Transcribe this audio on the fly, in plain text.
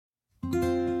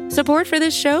Support for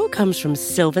this show comes from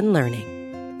Sylvan Learning.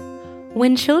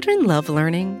 When children love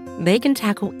learning, they can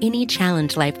tackle any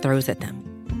challenge life throws at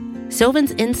them.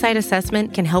 Sylvan's Insight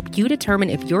Assessment can help you determine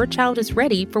if your child is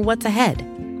ready for what's ahead.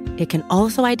 It can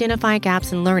also identify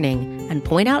gaps in learning and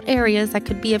point out areas that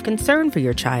could be of concern for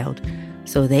your child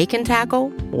so they can tackle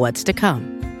what's to come.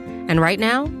 And right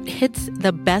now, it's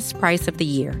the best price of the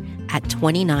year at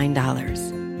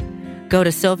 $29. Go to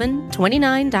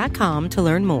sylvan29.com to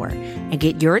learn more and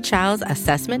get your child's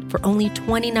assessment for only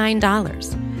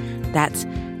 $29. That's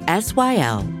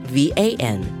SYLVAN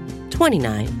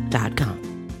 29.com.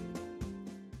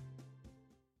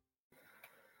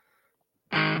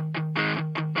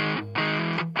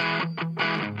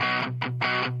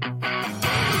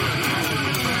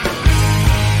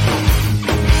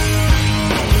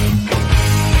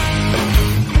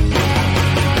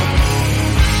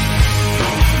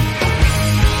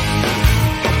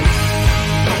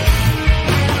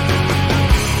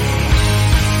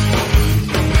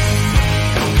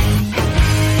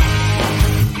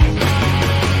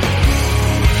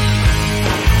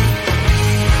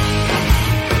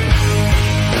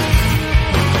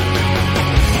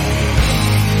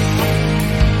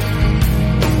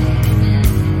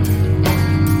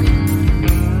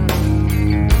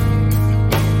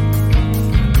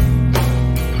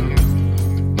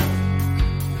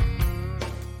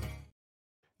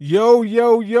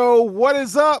 Yo, what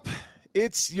is up?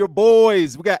 It's your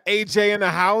boys. We got AJ in the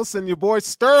house and your boy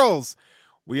Sterls.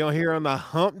 We on here on the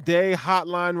Hump Day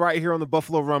Hotline right here on the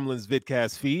Buffalo Rumblings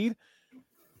vidcast feed.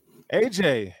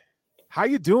 AJ, how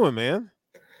you doing, man?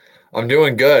 I'm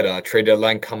doing good. Trade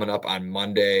deadline coming up on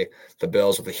Monday. The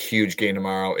Bills with a huge game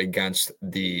tomorrow against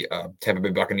the Tampa Bay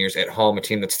Buccaneers at home, a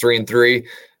team that's 3-3.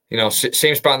 You know,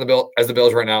 same spot in the Bill as the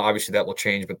Bills right now. Obviously, that will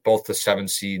change, but both the 7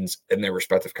 seeds in their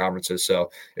respective conferences.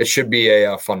 So it should be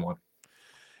a fun one.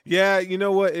 Yeah, you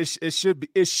know what? It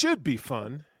should be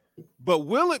fun, but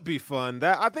will it be fun?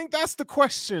 I think that's the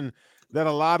question that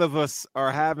a lot of us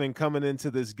are having coming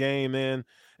into this game, man.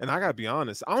 And I gotta be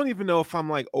honest, I don't even know if I'm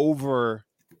like over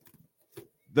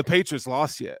the Patriots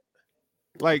loss yet.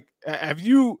 Like,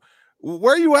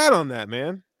 where are you at on that,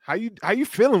 man? How you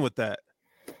feeling with that?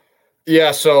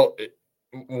 Yeah, so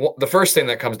the first thing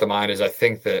that comes to mind is I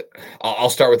think that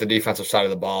I'll start with the defensive side of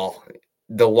the ball.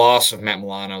 The loss of Matt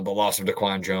Milano, the loss of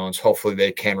Daquan Jones, hopefully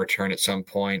they can return at some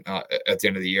point at the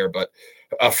end of the year. But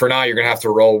for now, you're going to have to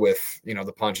roll with,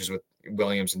 the punches with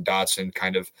Williams and Dotson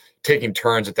kind of taking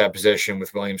turns at that position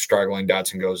with Williams struggling.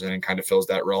 Dotson goes in and kind of fills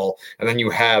that role. And then you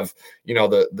have,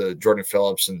 the Jordan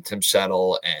Phillips and Tim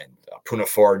Settle and Poona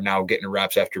Ford now getting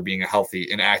reps after being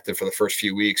healthy and active for the first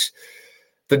few weeks.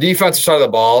 The defensive side of the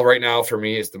ball right now for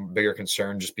me is the bigger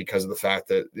concern just because of the fact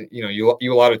that,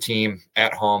 you allowed a team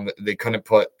at home. They couldn't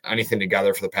put anything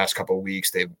together for the past couple of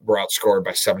weeks. They were outscored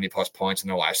by 70-plus points in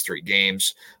their last 3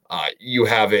 games. You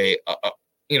have the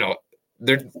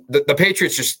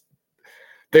Patriots just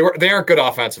they aren't good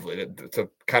offensively to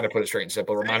kind of put it straight and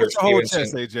simple. Reminder Stevenson.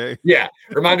 AJ. Yeah.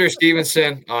 Reminder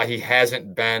Stevenson. He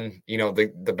hasn't been,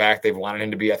 the back they've wanted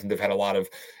him to be. I think they've had a lot of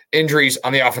injuries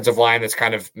on the offensive line that's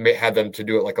kind of had them to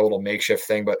do it like a little makeshift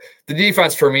thing. But the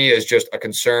defense for me is just a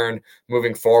concern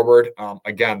moving forward.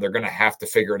 Again, they're going to have to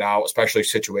figure it out, especially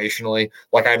situationally.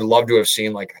 Like I'd love to have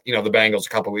seen the Bengals a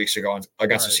couple of weeks ago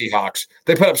against the Seahawks.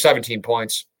 They put up 17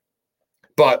 points,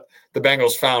 but the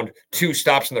Bengals found 2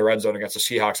 stops in the red zone against the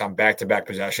Seahawks on back-to-back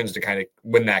possessions to kind of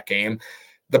win that game.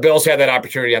 The Bills had that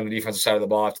opportunity on the defensive side of the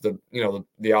ball after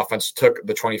the offense took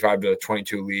the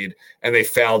 25-22 lead, and they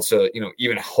failed to,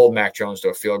 even hold Mac Jones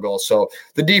to a field goal. So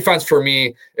the defense for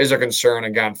me is a concern.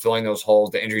 Again, filling those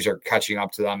holes. The injuries are catching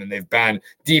up to them, and they've been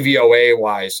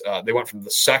DVOA-wise. They went from the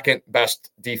 2nd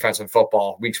best defense in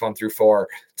football, weeks 1 through 4,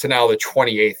 to now the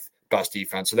 28th best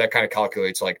defense. So that kind of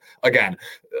calculates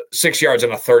 6 yards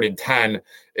on a 3rd and 10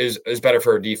 is better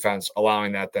for a defense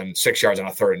allowing that than 6 yards on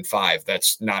a 3rd and 5.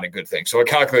 That's not a good thing. So it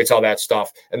calculates all that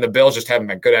stuff. And the Bills just haven't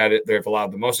been good at it. They've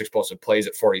allowed the most explosive plays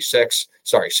at 46.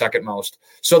 Sorry, 2nd most.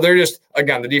 So they're just,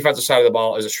 again, the defensive side of the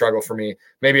ball is a struggle for me.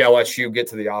 Maybe I'll let you get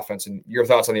to the offense and your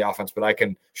thoughts on the offense, but I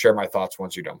can share my thoughts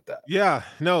once you're done with that. Yeah,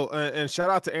 no. And shout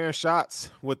out to Aaron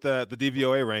Schatz with the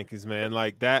DVOA rankings, man.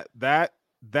 Like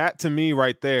that to me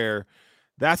right there,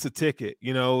 that's a ticket,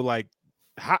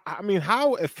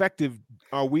 how effective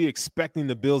are we expecting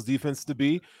the Bills defense to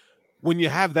be when you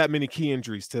have that many key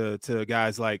injuries to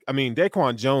guys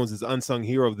Daquan Jones is the unsung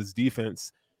hero of this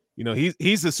defense.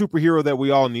 He's the superhero that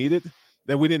we all needed,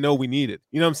 that we didn't know we needed.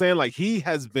 You know what I'm saying? Like, he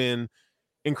has been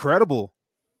incredible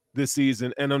this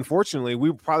season, and unfortunately,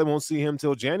 we probably won't see him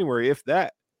till January, if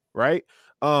that, right?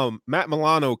 Matt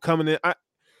Milano coming in.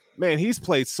 Man, he's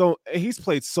played so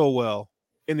well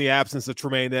in the absence of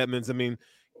Tremaine Edmonds. I mean,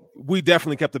 we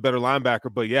definitely kept a better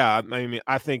linebacker, but yeah, I mean,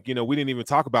 I think, we didn't even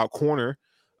talk about corner.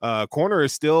 Corner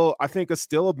is still, I think,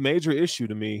 still a major issue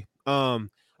to me.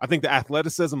 I think the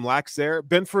athleticism lacks there.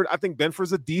 I think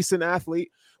Benford's a decent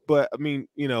athlete, but I mean,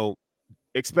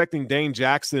 expecting Dane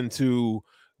Jackson to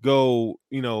go,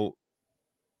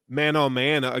 man on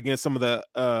man against some of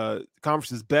the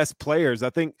conference's best players, I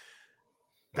think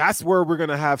that's where we're going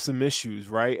to have some issues,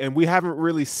 right? And we haven't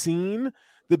really seen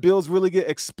the Bills really get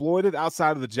exploited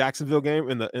outside of the Jacksonville game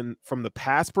and from the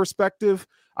pass perspective.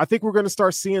 I think we're going to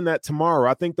start seeing that tomorrow.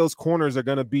 I think those corners are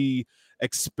going to be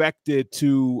expected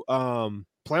to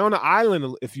play on the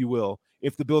island, if you will,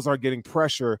 if the Bills aren't getting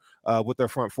pressure with their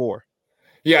front four.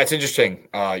 Yeah, it's interesting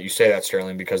you say that,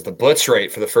 Sterling, because the blitz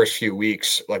rate for the first few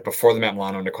weeks, like before the Matt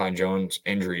Milano and Daquan Jones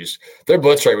injuries, their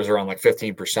blitz rate was around like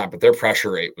 15%, but their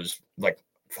pressure rate was like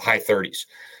high 30s.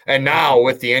 And now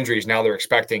with the injuries, now they're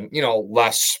expecting,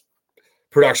 less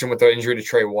production with the injury to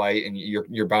Trey White and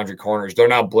your boundary corners. They're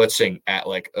now blitzing at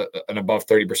like an above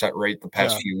 30% rate the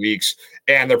past few weeks,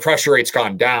 and their pressure rate's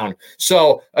gone down.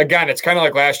 So again, it's kind of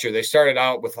like last year. They started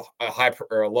out with a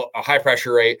high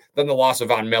pressure rate. Then the loss of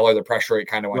Von Miller, the pressure rate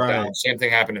kind of went down. Same thing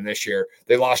happened in this year.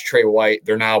 They lost Trey White.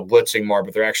 They're now blitzing more,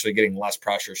 but they're actually getting less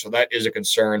pressure. So that is a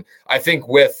concern. I think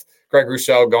with Greg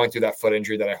Rousseau going through that foot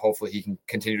injury that hopefully he can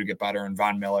continue to get better. And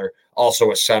Von Miller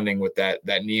also ascending with that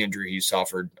knee injury he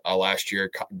suffered last year,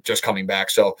 just coming back.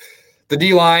 So the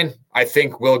D-line, I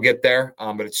think, will get there.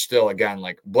 But it's still, again,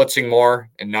 like blitzing more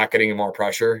and not getting more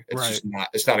pressure. It's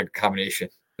just not a combination.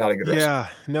 Not a good recipe. Yeah,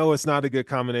 no, it's not a good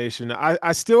combination.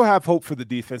 I still have hope for the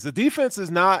defense. The defense is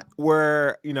not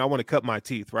where, I want to cut my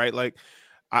teeth, right? Like,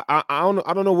 I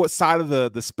don't know what side of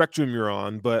the spectrum you're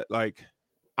on, but like,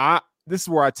 this is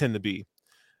where I tend to be.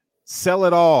 Sell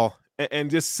it all and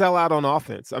just sell out on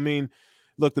offense. I mean,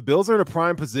 look, the Bills are in a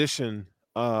prime position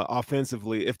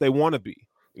offensively if they want to be.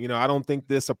 I don't think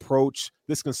this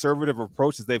conservative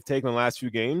approach that they've taken the last few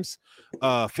games,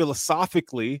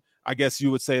 philosophically, I guess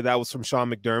you would say that was from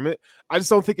Sean McDermott. I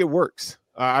just don't think it works.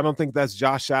 I don't think that's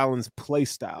Josh Allen's play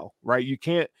style, right? You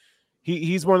can't.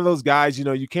 He's one of those guys.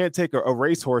 You can't take a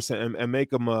racehorse and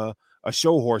make him a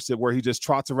show horse where he just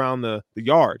trots around the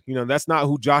yard. That's not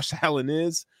who Josh Allen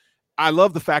is. I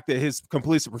love the fact that his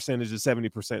completion percentage is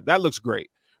 70%. That looks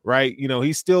great, right?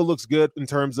 He still looks good in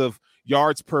terms of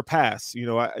yards per pass.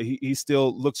 He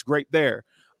still looks great there.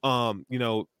 The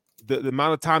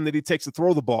amount of time that he takes to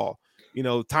throw the ball,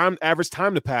 average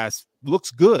time to pass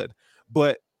looks good,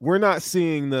 but we're not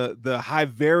seeing the high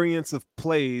variance of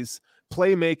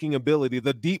playmaking ability.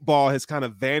 The deep ball has kind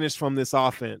of vanished from this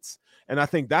offense. And I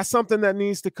think that's something that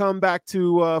needs to come back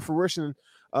to fruition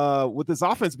with this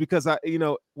offense, because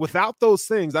without those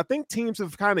things, I think teams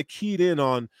have kind of keyed in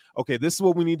on, okay, this is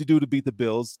what we need to do to beat the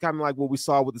Bills. Kind of like what we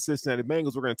saw with the Cincinnati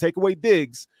Bengals. We're going to take away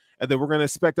Diggs, and then we're going to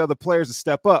expect other players to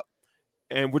step up,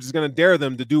 and we're just going to dare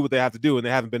them to do what they have to do, and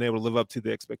they haven't been able to live up to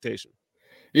the expectation.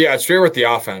 Yeah, it's fair with the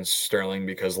offense, Sterling,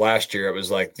 because last year it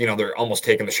was like, they're almost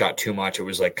taking the shot too much. It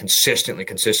was like consistently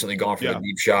going for the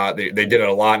deep shot. They did it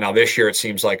a lot. Now this year it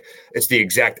seems like it's the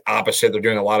exact opposite. They're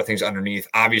doing a lot of things underneath.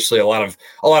 Obviously, a lot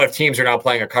of teams are now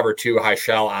playing a cover 2 high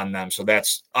shell on them. So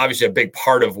that's obviously a big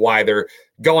part of why they're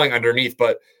going underneath.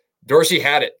 But Dorsey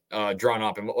had it drawn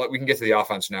up, and we can get to the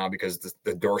offense now because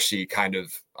the Dorsey kind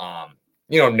of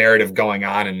narrative going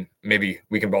on, and maybe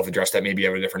we can both address that. Maybe you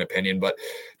have a different opinion, but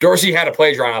Dorsey had a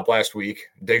play drawn up last week.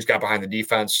 Diggs got behind the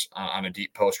defense on a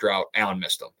deep post route. Allen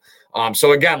missed him.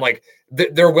 So again, like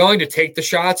they're willing to take the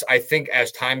shots. I think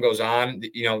as time goes on,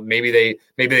 maybe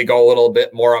they go a little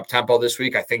bit more up tempo this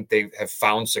week. I think they have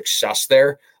found success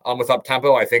there with up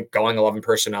tempo. I think going 11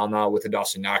 personnel now with the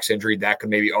Dawson Knox injury, that could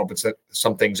maybe open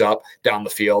some things up down the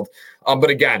field. But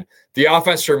again, the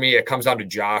offense for me, it comes down to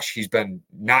Josh. He's been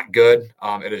not good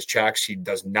at his checks. He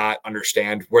does not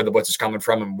understand where the blitz is coming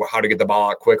from and how to get the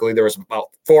ball out quickly. There was about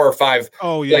 4 or 5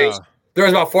 plays. There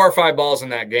was about 4 or 5 balls in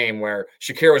that game where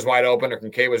Shakir was wide open or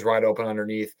Kincaid was wide open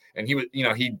underneath, and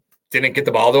he didn't get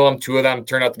the ball to him. 2 of them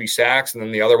turned out to be sacks, and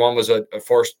then the other one was a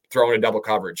forced throw into double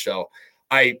coverage. So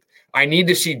I need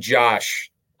to see Josh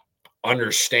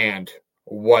understand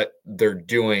what they're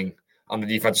doing on the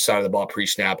defensive side of the ball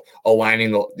pre-snap,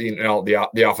 aligning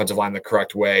the offensive line the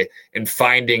correct way, and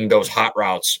finding those hot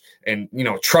routes, and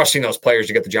trusting those players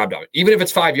to get the job done. Even if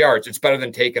it's 5 yards, it's better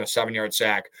than taking a 7-yard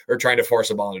sack or trying to force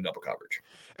a ball into double coverage.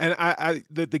 And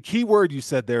the key word you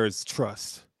said there is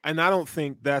trust. And I don't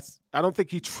think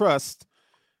he trusts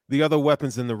the other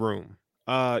weapons in the room.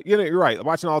 You're right.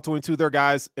 Watching all 22, they're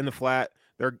guys in the flat.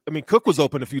 Cook was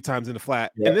open a few times in the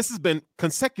flat, and this has been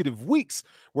consecutive weeks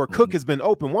where Cook has been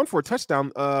open. One for a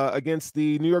touchdown against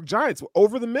the New York Giants.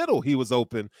 Over the middle, he was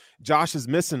open. Josh is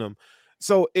missing him.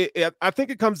 So I think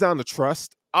it comes down to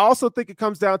trust. I also think it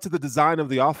comes down to the design of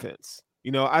the offense.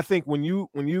 I think when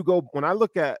I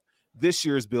look at this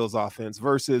year's Bills offense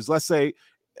versus, let's say,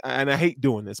 and I hate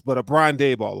doing this, but a Brian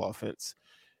Daboll offense,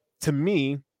 to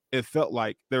me, it felt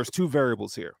like there's two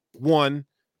variables here. One,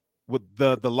 with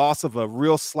the loss of a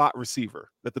real slot receiver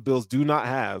that the Bills do not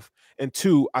have. And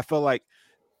two, I felt like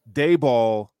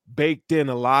Daboll baked in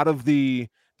a lot of the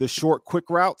short, quick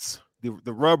routes,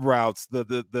 the rub routes,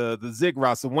 the zig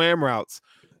routes, the wham routes.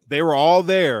 They were all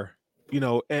there,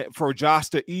 for Josh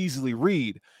to easily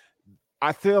read.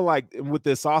 I feel like with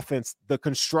this offense, the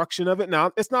construction of it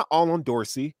now, it's not all on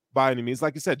Dorsey by any means.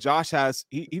 Like you said, Josh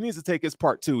he needs to take his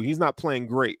part too. He's not playing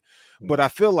great, but I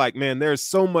feel like, man, there's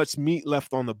so much meat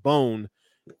left on the bone,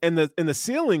 and the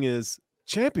ceiling is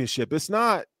championship. It's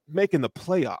not making the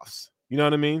playoffs. You know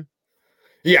what I mean?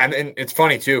 Yeah, and it's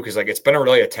funny too, because it's been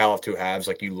a tale of two halves.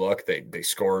 Like you look, they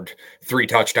scored 3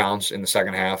 touchdowns in the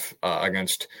second half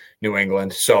against New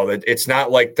England, so it's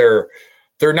not like they're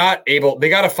not able. They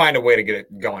got to find a way to get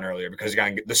it going earlier, because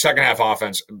again, the second half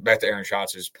offense. Back to Aaron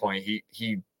Schatz's point,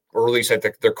 he early said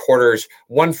that their quarters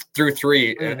 1 through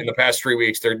 3 in the past 3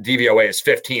 weeks, their DVOA is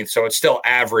 15th, so it's still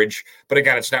average. But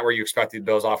again, it's not where you expect the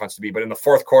Bills offense to be. But in the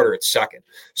fourth quarter, it's second.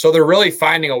 So they're really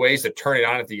finding a ways to turn it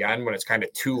on at the end when it's kind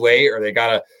of too late, or they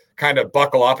got to kind of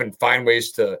buckle up and find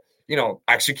ways to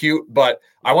execute. But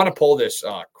I want to pull this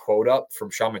quote up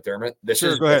from Sean McDermott.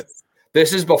 Go ahead.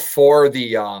 This is before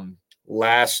the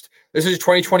this is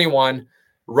 2021,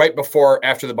 right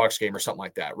after the Bucs game or something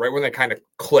like that, right when they kind of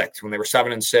clicked, when they were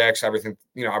 7-6, everything,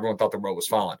 everyone thought the world was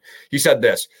falling. He said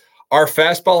this: "Our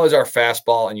fastball is our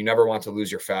fastball, and you never want to lose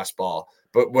your fastball.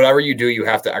 But whatever you do, you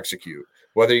have to execute.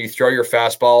 Whether you throw your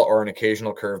fastball or an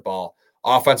occasional curveball,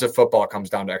 offensive football comes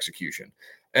down to execution."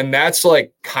 And that's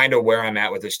kind of where I'm at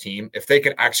with this team. If they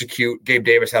can execute, Gabe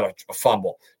Davis had a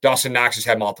fumble. Dawson Knox has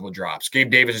had multiple drops.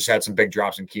 Gabe Davis has had some big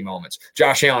drops in key moments.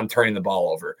 Josh Allen turning the ball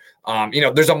over.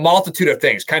 There's a multitude of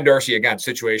things. Ken Dorsey, again,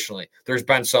 situationally, there's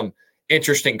been some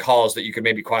interesting calls that you could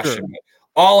maybe question. Sure.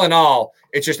 All in all,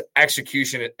 it's just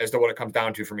execution as to what it comes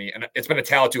down to for me. And it's been a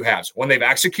tale of two halves. When they've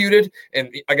executed,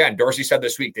 and again, Dorsey said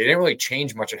this week, they didn't really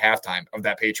change much at halftime of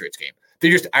that Patriots game. They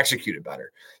just executed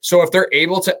better. So if they're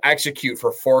able to execute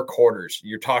for 4 quarters,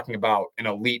 you're talking about an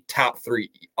elite top 3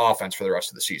 offense for the rest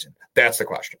of the season. That's the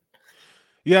question.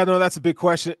 Yeah, no, that's a big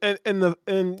question. And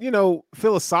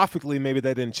philosophically, maybe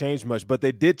they didn't change much, but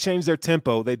they did change their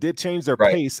tempo. They did change their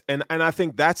pace. And I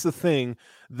think that's the thing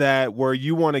that where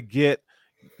you want to get,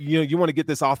 you want to get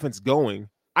this offense going.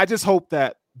 I just hope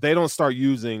that they don't start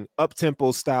using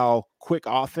up-tempo style quick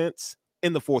offense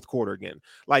in the fourth quarter again.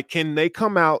 Can they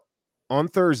come out on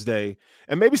Thursday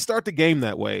and maybe start the game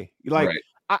that way?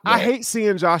 I hate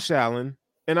seeing Josh Allen,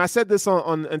 and I said this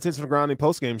on Intentional Grounding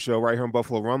postgame show right here on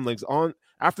Buffalo Rumblings.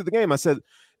 After the game, I said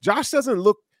Josh doesn't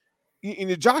look.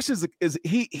 Josh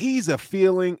he's a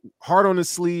feeling, heart on his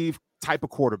sleeve type of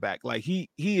quarterback. He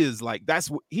is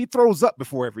he throws up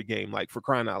before every game, for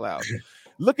crying out loud.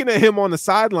 Looking at him on the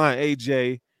sideline,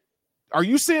 AJ, are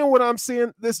you seeing what I'm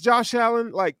seeing? This Josh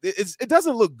Allen, it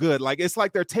doesn't look good. It's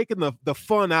like they're taking the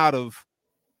fun out of,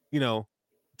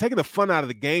 taking the fun out of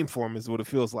the game for him is what it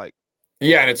feels like.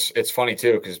 Yeah, and it's funny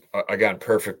too, because again,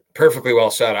 perfectly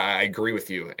well said. I agree with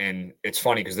you, and it's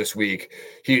funny because this week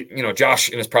Josh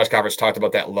in his press conference talked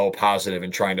about that low positive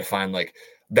and trying to find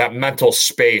that mental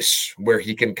space where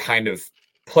he can kind of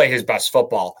play his best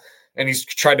football. And he's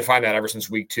tried to find that ever since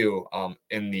week 2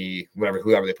 in the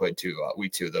whoever they played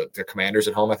week 2, the Commanders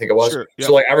at home, I think it was. Sure, yep.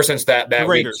 So ever since that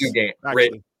Raiders, week 2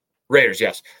 game, Raiders,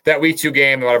 yes, that week 2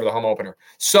 game, whatever, the home opener.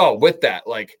 So with that,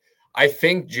 I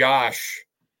think Josh,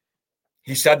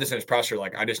 he said this in his presser,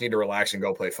 I just need to relax and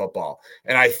go play football.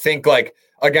 And I think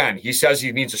again, he says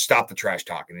he needs to stop the trash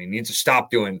talking. He needs to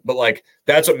stop doing, but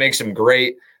that's what makes him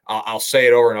great. I'll say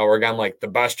it over and over again. The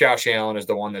best Josh Allen is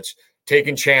the one that's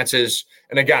taking chances.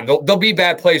 And again, there'll be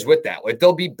bad plays with that.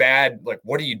 They'll be bad.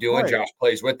 What are you doing? Right. Josh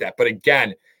plays with that. But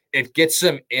again, it gets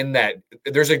him in that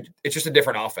it's just a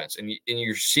different offense. And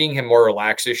you're seeing him more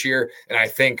relaxed this year. And I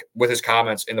think with his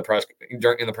comments in the press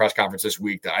conference this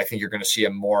week, that I think you're going to see a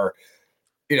more,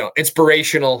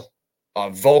 inspirational,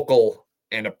 vocal,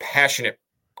 and a passionate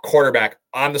quarterback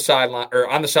on the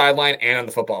sideline and on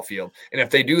the football field. And if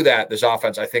they do that, this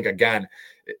offense, I think, again,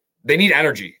 they need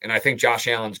energy, and I think Josh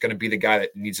Allen's going to be the guy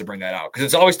that needs to bring that out, because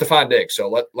it's always Stephon Diggs. So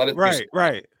let it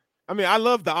right. I mean, I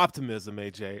love the optimism,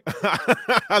 AJ.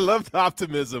 I love the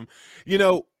optimism.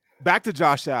 Back to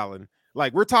Josh Allen.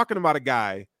 Like, we're talking about a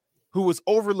guy who was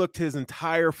overlooked his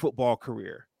entire football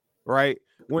career, right?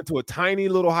 Went to a tiny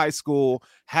little high school,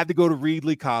 had to go to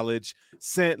Reedley College,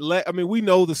 we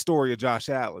know the story of Josh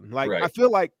Allen. Like, Right. I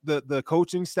feel like the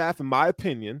coaching staff, in my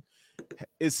opinion,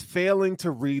 is failing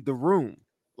to read the room.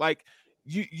 Like,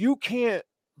 you can't,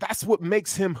 that's what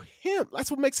makes him him. That's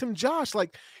what makes him Josh.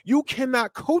 Like, you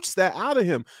cannot coach that out of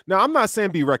him. Now, I'm not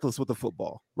saying be reckless with the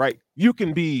football, right? You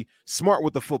can be smart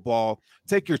with the football,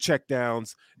 take your check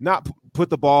downs, not put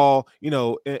the ball, in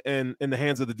the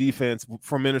hands of the defense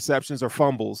from interceptions or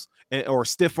fumbles, or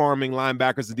stiff arming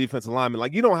linebackers and defensive linemen.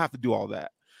 Like, you don't have to do all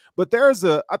that. But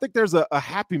I think there's a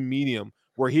happy medium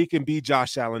where he can be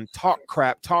Josh Allen, talk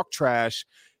crap, talk trash,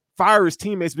 fire his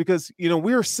teammates, because,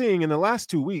 we're seeing in the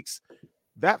last 2 weeks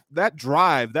that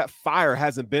drive, that fire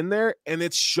hasn't been there, and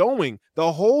it's showing.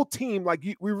 The whole team, like,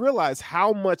 we realize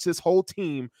how much this whole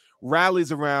team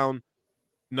rallies around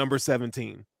number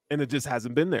 17, and it just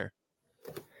hasn't been there.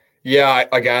 Yeah,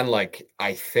 again, like,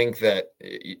 I think that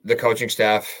the coaching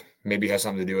staff maybe has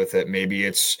something to do with it. Maybe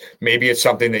it's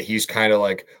something that he's kind of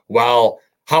like, well,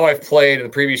 how I've played in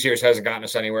the previous years hasn't gotten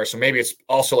us anywhere. So maybe it's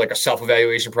also like a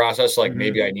self-evaluation process. Like,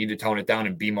 maybe I need to tone it down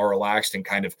and be more relaxed and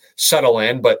kind of settle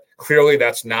in. But clearly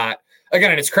that's not,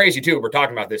 again, and it's crazy too. We're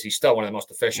talking about this. He's still one of the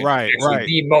most efficient,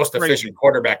 the most efficient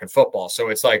quarterback in football. So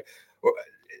it's like,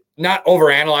 not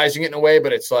overanalyzing it in a way,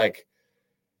 but it's like,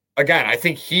 again, I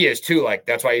think he is too. Like,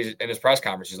 that's why he's in his press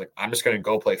conference. He's like, I'm just going to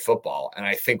go play football. And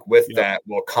I think with that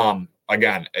will come,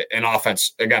 again, an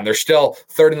offense. Again, they're still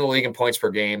third in the league in points per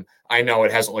game. I know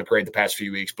it hasn't looked great the past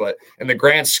few weeks, but in the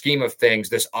grand scheme of things,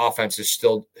 this offense has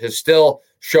still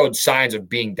showed signs of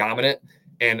being dominant.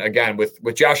 And again, with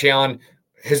Josh Allen,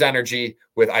 his energy,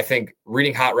 with, I think,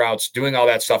 reading hot routes, doing all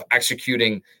that stuff,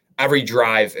 executing every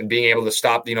drive, and being able to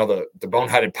stop, the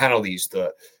boneheaded penalties,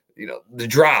 the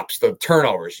drops, the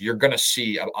turnovers, you're going to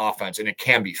see an offense, and it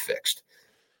can be fixed.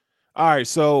 All right.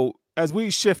 So as we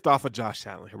shift off of Josh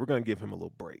Allen here, we're going to give him a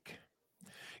little break.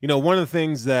 One of the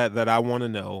things that I want to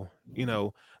know,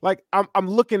 like, I'm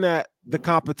looking at the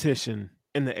competition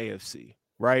in the AFC,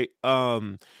 right?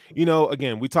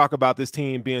 Again, we talk about this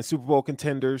team being Super Bowl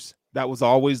contenders. That was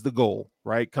always the goal,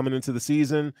 right? Coming into the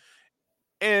season.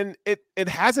 And it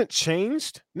hasn't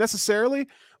changed necessarily,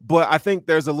 but I think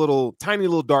there's a tiny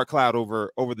little dark cloud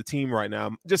over the team right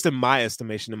now, just in my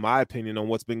estimation, in my opinion, on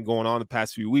what's been going on the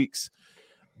past few weeks.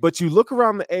 But you look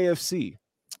around the AFC,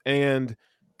 and,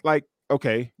 like,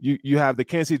 okay, you have the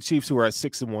Kansas City Chiefs, who are at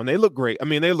 6-1. They look great. I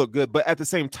mean, they look good, but at the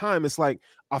same time, it's like,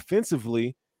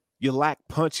 offensively, you lack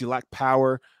punch, you lack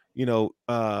power.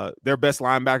 Their best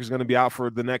linebacker is going to be out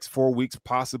for the next 4 weeks,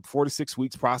 4 to 6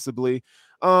 weeks, possibly.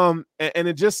 And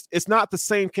it's not the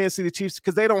same Kansas City Chiefs,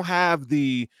 because they don't have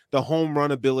the home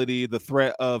run ability, the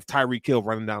threat of Tyreek Hill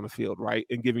running down the field, right,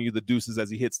 and giving you the deuces as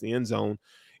he hits the end zone.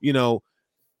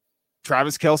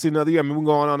 Travis Kelce another year. I mean, we're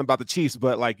going on about the Chiefs,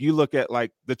 but, like, you look at, like,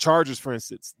 the Chargers, for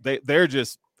instance, they're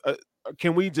just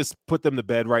can we just put them to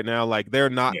bed right now? Like, they're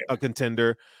not a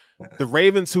contender. The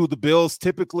Ravens, who the Bills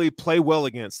typically play well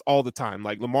against all the time,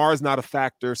 like, Lamar is not a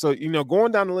factor. So,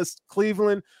 going down the list,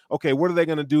 Cleveland, okay, what are they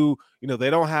going to do?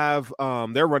 They don't have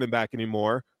their running back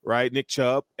anymore, right? Nick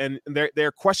Chubb, and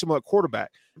they're questionable at quarterback.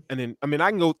 And then, I mean,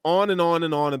 I can go on and on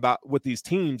and on about with these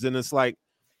teams, and it's like,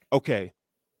 okay,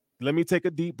 let me take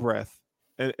a deep breath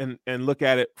and look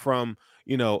at it from,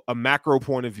 a macro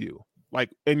point of view.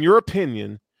 Like, in your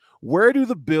opinion, where do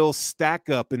the Bills stack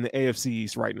up in the AFC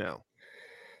East right now?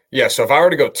 Yeah, so if I were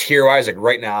to go tier-wise, like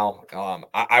right now,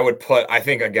 I would put, I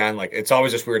think, again, like, it's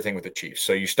always this weird thing with the Chiefs.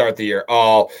 So you start the year,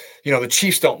 the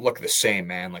Chiefs don't look the same,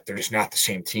 man. Like, they're just not the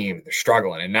same team. They're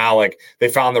struggling. And now, like, they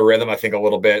found the rhythm, I think, a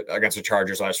little bit against the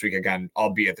Chargers last week. Again,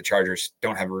 albeit the Chargers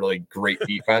don't have a really great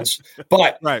defense.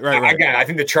 But right. Again, I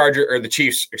think the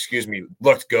Chiefs,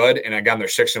 looked good. And again, they're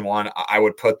 6-1. I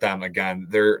would put them, again,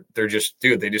 they're just,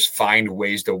 dude, they just find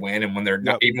ways to win. And when they're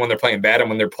not, even when they're playing bad, and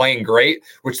when they're playing great,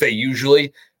 which they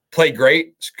usually play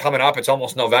great. It's coming up. It's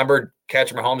almost November.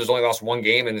 Patrick Mahomes has only lost one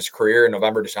game in his career in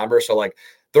November, December. So, like,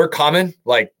 they're coming.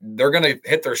 Like, they're going to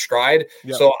hit their stride.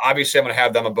 Yep. So obviously, I'm going to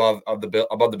have them above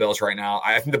the Bills right now.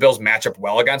 I think the Bills match up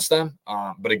well against them.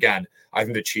 But again, I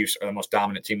think the Chiefs are the most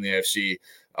dominant team in the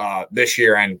AFC this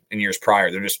year and in years prior.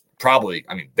 They're just probably.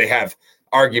 I mean, they have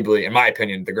arguably, in my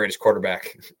opinion, the greatest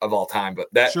quarterback of all time. But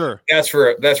that's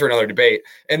for another debate.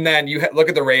 And then you look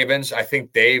at the Ravens. I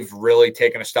think they've really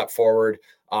taken a step forward.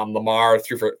 Lamar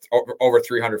threw for over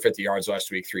 350 yards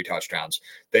last week, 3 touchdowns.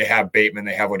 They have Bateman,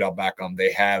 they have Odell Beckham,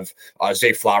 they have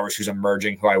Zay Flowers, who's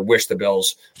emerging, who I wish the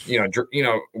Bills,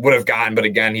 would have gotten. But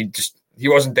again, he he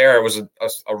wasn't there. It was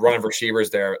a run of receivers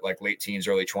there, like late teens,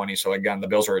 early 20s. So again, the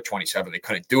Bills were at 27. They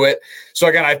couldn't do it. So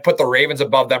again, I put the Ravens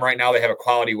above them right now. They have a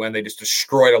quality win. They just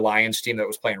destroyed a Lions team that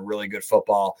was playing really good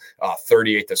football,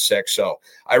 38-6. So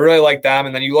I really like them.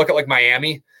 And then you look at like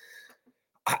Miami.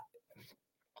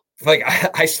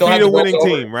 I still have a the winning Bills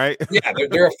team, right? Yeah,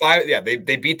 they're a 5. Yeah, they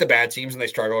beat the bad teams and they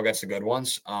struggle against the good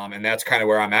ones. And that's kind of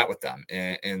where I'm at with them.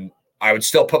 And I would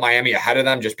still put Miami ahead of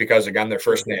them just because, again, they're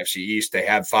first in the AFC East. They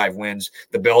have 5 wins.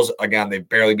 The Bills, again, they've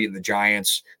barely beaten the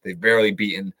Giants. They've barely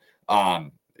beaten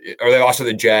or they lost to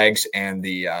the Jags and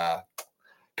the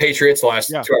Patriots the last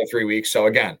 2 out of 3 weeks. So,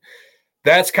 again,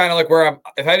 that's kind of like where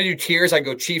if I had to do tiers, I'd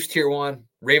go Chiefs tier 1,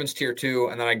 Ravens tier 2,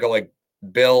 and then I'd go like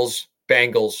Bills,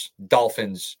 Bengals,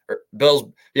 Dolphins, or Bills,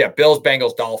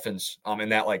 Bengals, Dolphins, in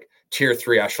that like tier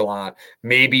 3 echelon,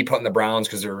 maybe putting the Browns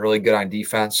because they're really good on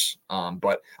defense.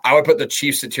 But I would put the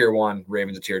Chiefs at tier 1,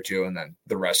 Ravens at tier 2, and then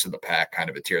the rest of the pack kind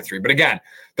of at tier 3. But again,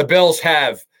 the Bills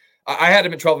I had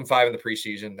them at 12-5 in the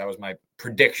preseason. That was my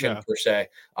prediction per se.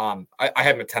 I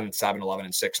had them at 10-7,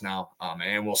 11-6 now.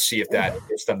 And we'll see if that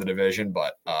gets them the division.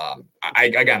 But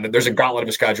again, there's a gauntlet of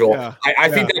a schedule. Yeah. I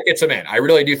think that gets them in. I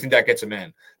really do think that gets them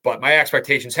in. But my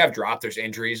expectations have dropped. There's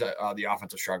injuries, the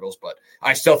offensive struggles. But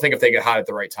I still think if they get hot at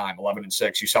the right time,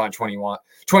 11-6, you saw in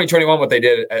 2021 what they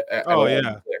did at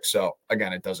 11-6. So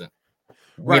again, it doesn't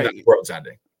mean that the world's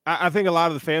ending. I think a lot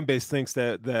of the fan base thinks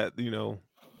that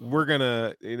we're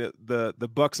gonna, the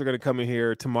Bucks are gonna come in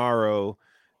here tomorrow,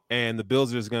 and the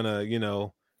Bills are just gonna,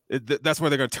 that's where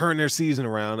they're gonna turn their season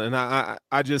around. And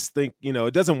I just think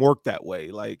it doesn't work that way.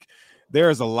 Like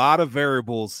there's a lot of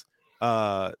variables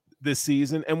this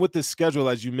season, and with this schedule,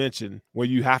 as you mentioned, where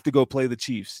you have to go play the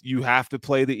Chiefs, you have to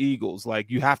play the Eagles, like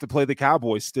you have to play the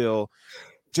Cowboys still,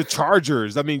 to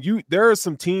Chargers. I mean, there are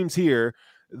some teams here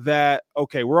that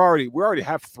we already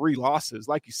have 3 losses.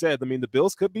 Like you said, I mean, the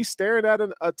Bills could be staring at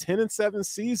a 10-7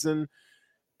 season,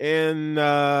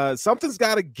 and something's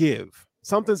got to give.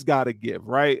 Something's got to give,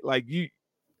 right? Like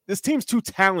this team's too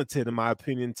talented, in my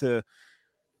opinion, to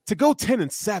go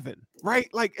 10-7,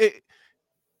 right? Like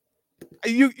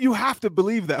you have to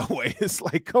believe that way. It's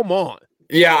like, come on.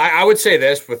 Yeah, I would say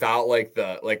this without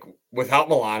without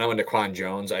Milano and Daquan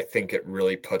Jones, I think it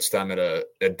really puts them at a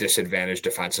disadvantage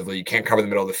defensively. You can't cover the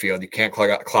middle of the field. You can't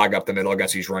clog up the middle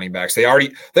against these running backs. They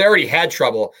already had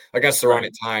trouble against the run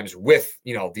at times with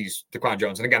these Daquan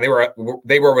Jones. And again,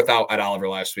 they were without Ed Oliver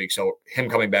last week, so him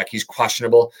coming back, he's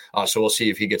questionable. So we'll see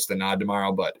if he gets the nod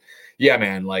tomorrow. But yeah,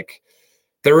 man, like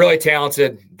they're really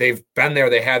talented. They've been there.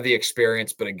 They have the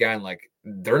experience. But again, like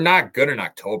they're not good in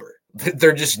October.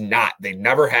 They're just not. They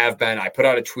never have been. I put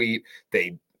out a tweet.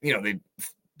 They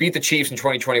beat the Chiefs in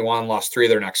 2021, lost 3 of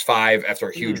their next 5 after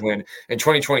a huge win. In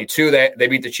 2022, they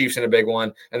beat the Chiefs in a big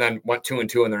one and then went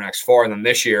 2-2 in their next 4. And then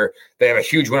this year, they have a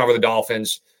huge win over the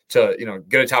Dolphins to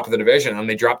get atop of the division, and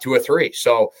they dropped 2 of 3.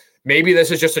 So maybe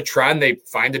this is just a trend. They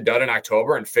find a dud in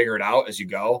October and figure it out as you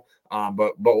go.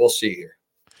 But we'll see here.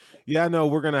 Yeah, no,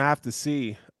 we're gonna have to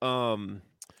see.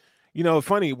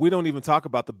 Funny, we don't even talk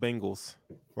about the Bengals,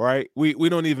 right? We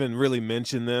don't even really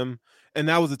mention them. And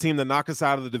that was a team that knocked us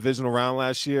out of the divisional round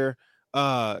last year.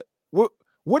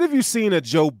 What have you seen of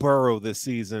Joe Burrow this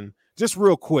season? Just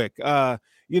real quick.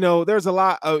 There's a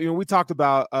lot. We talked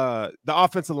about the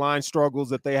offensive line struggles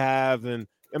that they have, and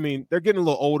I mean they're getting a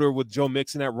little older with Joe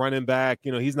Mixon at running back.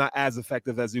 He's not as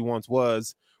effective as he once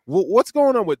was. What's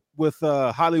going on with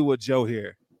Hollywood Joe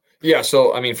here? Yeah,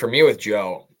 so I mean, for me with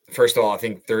Joe, first of all, I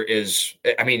think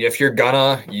if you're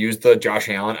gonna use the Josh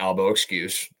Allen elbow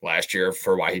excuse last year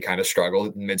for why he kind of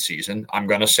struggled midseason, I'm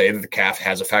gonna say that the calf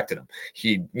has affected him.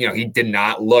 He did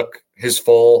not look his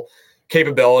full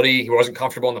capability. He wasn't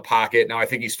comfortable in the pocket. Now I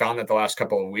think he's found that the last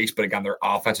couple of weeks, but again, their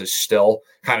offense has still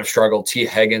kind of struggled. T.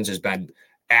 Higgins has been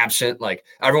absent. Like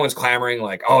everyone's clamoring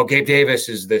like, oh, Gabe Davis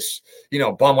is this,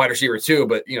 bum wide receiver too.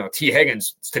 But, T.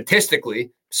 Higgins, statistically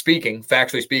speaking,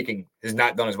 factually speaking, has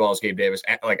not done as well as Gabe Davis.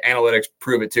 Like analytics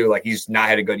prove it too. Like he's not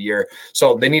had a good year.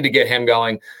 So they need to get him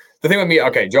going. The thing with me,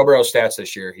 okay, Joe Burrow's stats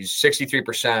this year, he's 63%,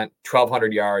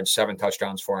 1,200 yards, 7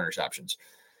 touchdowns, 4 interceptions.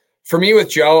 For me with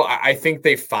Joe, I think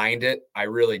they find it. I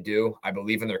really do. I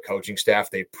believe in their coaching staff.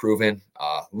 They've proven.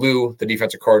 Lou, the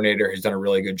defensive coordinator, has done a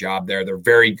really good job there. They're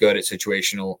very good at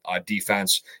situational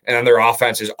defense. And then their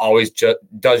offense is always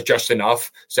does just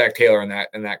enough. Zach Taylor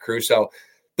and that crew. So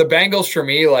the Bengals, for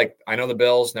me, like I know the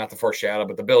Bills, not the foreshadow,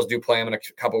 but the Bills do play them in a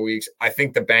couple of weeks. I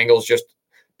think the Bengals, just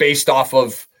based off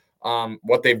of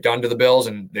what they've done to the Bills,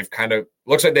 and they've kind of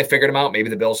looks like they figured them out. Maybe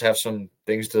the Bills have some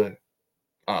things to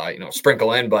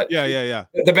sprinkle in. But yeah.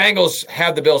 The Bengals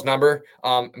have the Bills' number,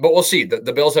 but we'll see.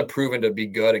 The Bills have proven to be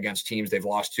good against teams they've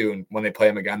lost to, and when they play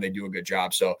them again, they do a good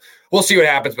job. So we'll see what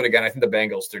happens. But again, I think the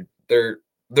Bengals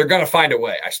they're going to find a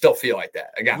way. I still feel like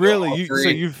that. Again, really, so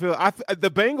you feel the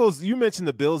Bengals? You mentioned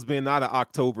the Bills being not an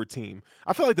October team.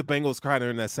 I feel like the Bengals kind of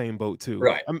in that same boat too,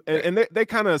 right? And they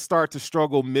kind of start to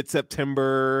struggle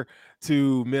mid-September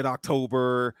to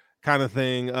mid-October kind of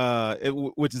thing,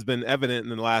 which has been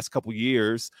evident in the last couple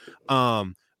years.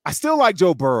 I still like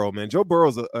Joe Burrow, man. Joe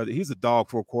Burrow's he's a dog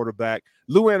for a quarterback.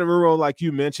 Lou Anarumo, like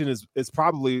you mentioned, is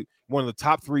probably one of the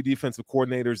top 3 defensive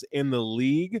coordinators in the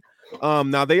league.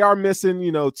 Now they are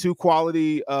missing, 2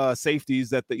 quality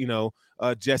safeties that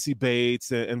Jesse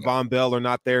Bates and Von Bell are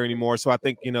not there anymore. So I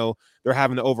think they're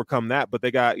having to overcome that. But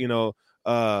they got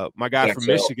my guy from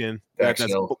Michigan,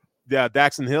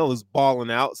 Daxton Hill is balling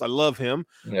out. So I love him.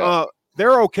 Yeah.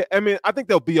 They're okay. I mean, I think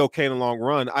they'll be okay in the long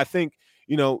run. I think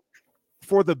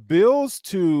for the Bills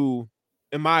to,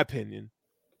 in my opinion,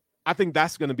 I think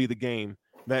that's going to be the game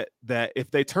that if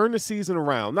they turn the season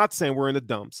around, not saying we're in the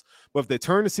dumps, but if they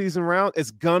turn the season around, it's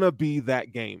going to be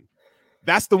that game.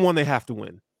 That's the one they have to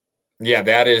win. Yeah,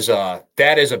 that is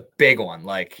a big one.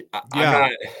 Like,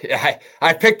 I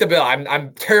picked the Bill.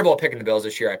 I'm terrible at picking the Bills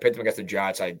this year. I picked them against the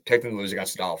Jets. I picked them to lose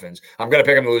against the Dolphins. I'm gonna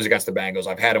pick them to lose against the Bengals.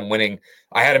 I've had them winning.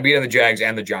 I had them beating the Jags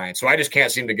and the Giants. So I just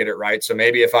can't seem to get it right. So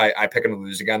maybe if I pick them to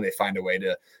lose again, they find a way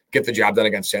to get the job done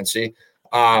against Cincy.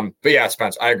 But yeah,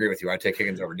 Spence, I agree with you. I take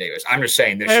Higgins over Davis. I'm just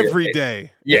saying this every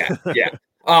day. Yeah.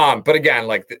 But again,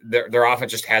 like their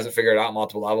offense just hasn't figured it out on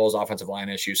multiple levels, offensive line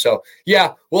issues. So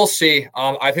yeah, we'll see.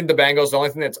 I think the Bengals, the only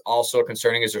thing that's also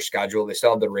concerning is their schedule. They still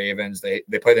have the Ravens. They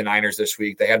play the Niners this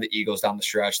week. They have the Eagles down the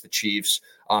stretch, the Chiefs.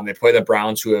 They play the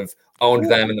Browns, who have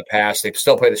owned them in the past. They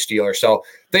still play the Steelers. So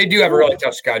they do have a really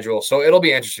tough schedule. So it'll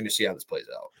be interesting to see how this plays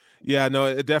out. Yeah, no,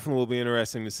 it definitely will be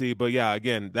interesting to see. But yeah,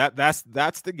 again, that's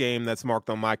the game that's marked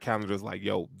on my calendar as like,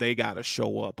 yo, they got to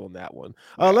show up on that one.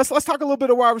 Let's talk a little bit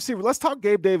of wide receiver. Let's talk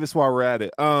Gabe Davis while we're at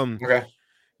it. Okay.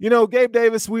 Gabe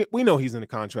Davis, we know he's in a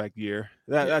contract year.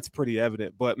 That's pretty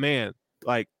evident. But man,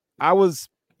 like I wanted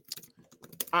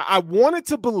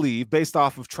to believe based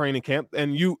off of training camp,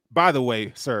 and you, by the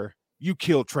way, sir, you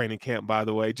killed training camp, by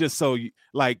the way, just so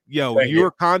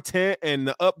your content and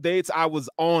the updates, I was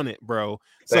on it, bro.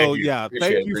 So yeah,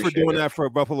 thank you for doing that for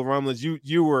Buffalo Rumblings.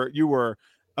 You were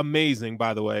amazing,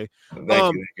 by the way.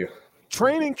 Thank you.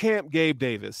 Training camp Gabe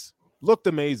Davis looked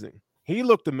amazing. He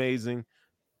looked amazing.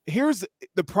 Here's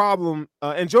the problem,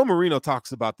 and Joe Marino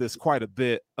talks about this quite a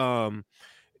bit. When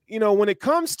it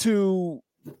comes to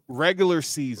regular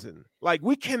season, like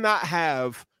we cannot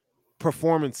have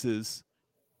performances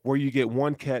where you get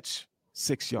 1 catch,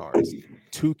 6 yards,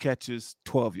 2 catches,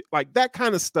 12 yards, like that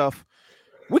kind of stuff.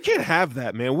 We can't have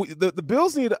that, man. The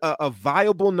Bills need a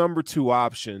viable number 2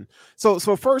 option. So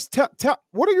first,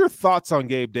 what are your thoughts on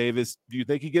Gabe Davis? Do you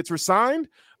think he gets re-signed?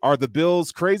 Are the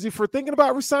Bills crazy for thinking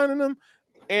about re-signing him?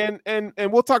 And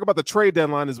we'll talk about the trade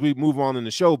deadline as we move on in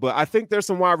the show. But I think there's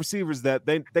some wide receivers that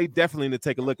they definitely need to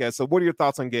take a look at. So what are your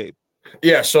thoughts on Gabe?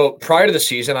 Yeah, so prior to the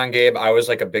season on Gabe, I was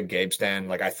like a big Gabe stan.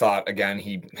 Like I thought, again,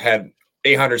 he had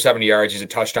 870 yards. He's a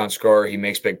touchdown scorer. He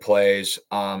makes big plays.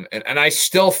 And I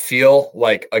still feel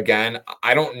like, again,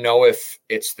 I don't know if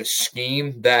it's the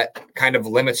scheme that kind of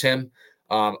limits him.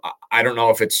 I don't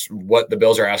know if it's what the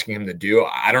Bills are asking him to do.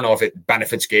 I don't know if it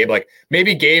benefits Gabe. Like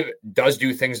maybe Gabe does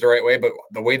do things the right way, but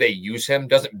the way they use him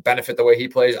doesn't benefit the way he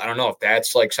plays. I don't know if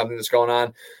that's like something that's going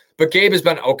on. But Gabe has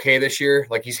been okay this year.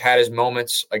 Like he's had his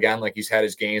moments again, like he's had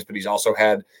his games, but he's also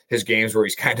had his games where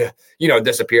he's kind of,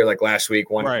 disappeared. Like last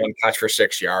week, one catch for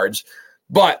 6 yards.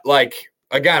 But like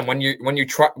again, when you want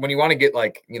to get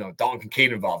like Dalton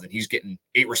Kincaid involved, and he's getting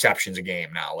 8 receptions a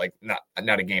game now, like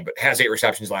not a game, but has 8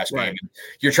 receptions last game. And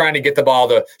you're trying to get the ball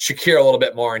to Shakir a little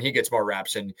bit more, and he gets more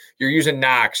reps. And you're using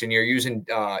Knox, and you're using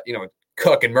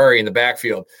Cook and Murray in the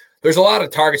backfield. There's a lot of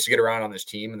targets to get around on this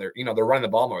team, and they're running the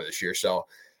ball more this year. So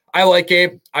I like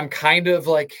Gabe. I'm kind of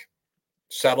like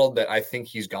settled that I think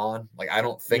he's gone. Like, I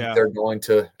don't think they're going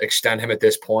to extend him at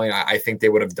this point. I think they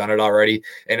would have done it already.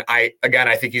 And I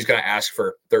think he's going to ask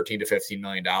for $13 to $15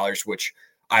 million, which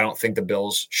I don't think the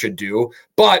Bills should do.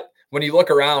 But when you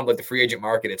look around like the free agent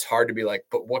market, it's hard to be like,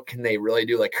 but what can they really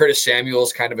do? Like Curtis Samuel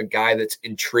is kind of a guy that's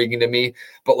intriguing to me,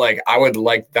 but like, I would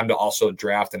like them to also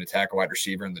draft and attack a wide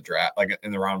receiver in the draft, like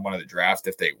in the round 1 of the draft,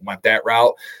 if they went that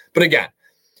route. But again,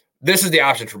 this is the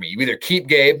option for me. You either keep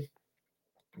Gabe,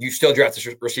 you still draft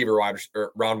the receiver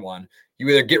round 1. You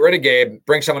either get rid of Gabe,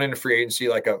 bring someone into free agency,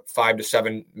 like a $5 to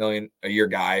 $7 million a year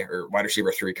guy or wide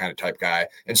receiver 3 kind of type guy,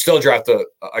 and still draft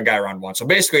a guy round 1. So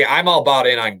basically, I'm all bought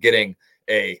in on getting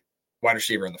a wide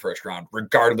receiver in the first round,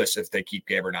 regardless if they keep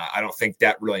Gabe or not. I don't think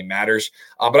that really matters.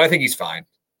 But I think he's fine,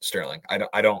 Sterling.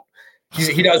 I don't.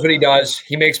 He does what he does.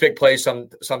 He makes big plays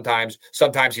sometimes.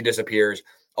 Sometimes he disappears.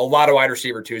 A lot of wide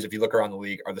receiver twos, if you look around the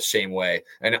league, are the same way.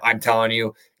 And I'm telling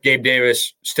you, Gabe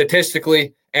Davis,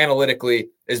 statistically, analytically,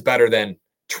 is better than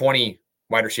 20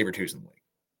 wide receiver twos in the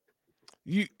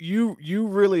league. You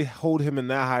really hold him in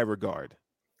that high regard.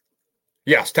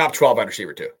 Yes, top 12 wide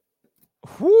receiver too.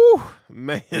 Whew,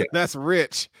 man, yeah. That's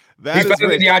rich. He's better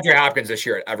than DeAndre Hopkins this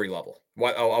year at every level.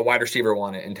 A wide receiver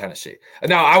one in Tennessee.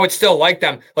 Now, I would still like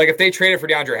them. Like if they traded for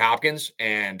DeAndre Hopkins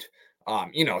and,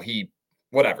 he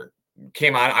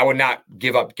came on, I would not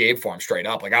give up Gabe for him straight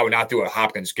up. Like I would not do a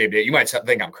Hopkins Gabe. You might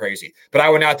think I'm crazy, but I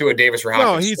would not do a Davis for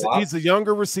Hopkins. No, he's a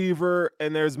younger receiver,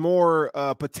 and there's more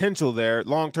potential there,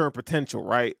 long-term potential,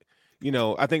 right?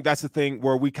 I think that's the thing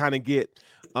where we kind of get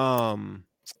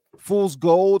fool's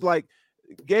gold. Like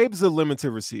Gabe's a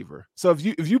limited receiver, so if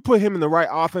you put him in the right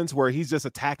offense where he's just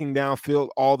attacking downfield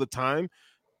all the time,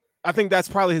 I think that's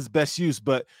probably his best use.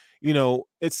 But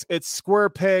it's square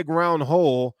peg round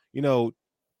hole.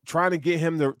 Trying to get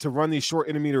him to run these short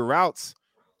intermediate routes,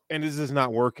 and this is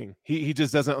not working. He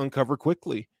just doesn't uncover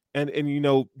quickly. And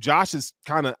Josh is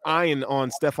kind of eyeing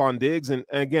on Stephon Diggs, and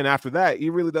again after that,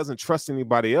 he really doesn't trust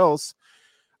anybody else.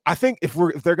 I think if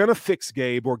they're gonna fix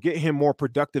Gabe or get him more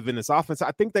productive in this offense,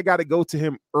 I think they got to go to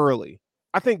him early.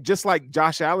 I think just like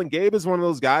Josh Allen, Gabe is one of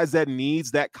those guys that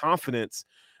needs that confidence.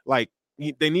 Like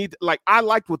they need, like I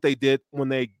liked what they did when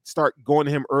they start going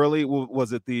to him early.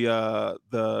 Was it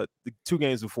the 2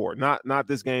 games before? Not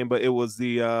this game, but it was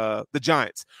the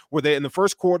Giants, where they in the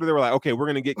first quarter they were like, okay, we're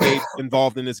gonna get Gabe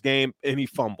involved in this game, and he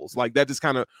fumbles. Like that just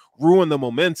kind of ruined the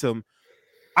momentum.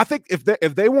 I think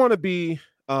if they want to be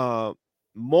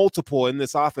multiple in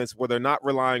this offense where they're not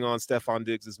relying on Stephon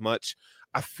Diggs as much,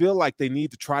 I feel like they need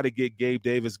to try to get Gabe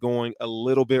Davis going a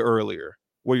little bit earlier.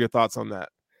 What are your thoughts on that?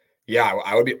 Yeah,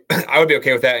 I would be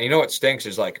okay with that. And what stinks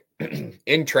is like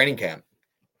in training camp,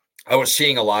 I was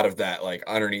seeing a lot of that like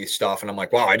underneath stuff, and I'm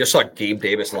like, wow, I just saw Gabe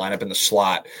Davis line up in the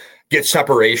slot, get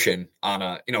separation on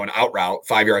an out route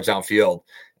 5 yards downfield,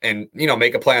 and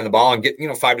make a play on the ball and get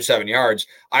 5 to 7 yards.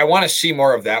 I want to see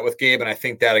more of that with Gabe, and I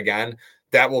think that again,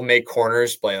 that will make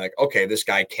corners play like, okay, this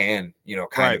guy can,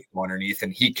 kind of go underneath,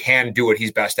 and he can do what he's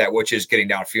best at, which is getting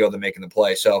downfield and making the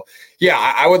play. So,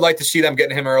 yeah, I would like to see them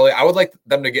getting him early. I would like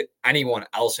them to get anyone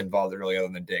else involved early other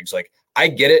than Diggs. Like, I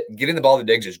get it. Getting the ball to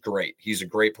Diggs is great. He's a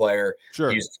great player.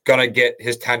 Sure. He's going to get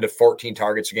his 10 to 14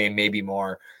 targets a game, maybe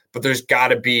more. But there's got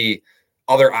to be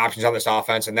other options on this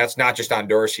offense, and that's not just on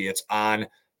Dorsey. It's on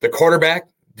the quarterback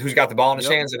who's got the ball in his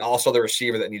hands, and also the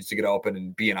receiver that needs to get open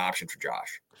and be an option for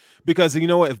Josh. Because you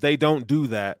know what, if they don't do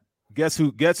that, guess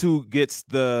who gets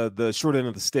the short end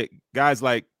of the stick? Guys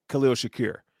like Khalil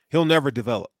Shakir. He'll never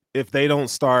develop if they don't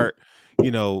start.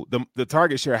 The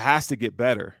target share has to get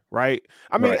better, right?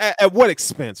 I mean, right. At what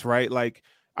expense, right? Like,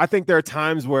 I think there are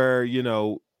times where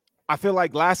I feel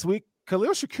like last week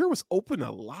Khalil Shakir was open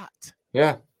a lot.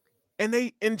 Yeah,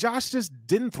 and Josh just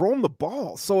didn't throw him the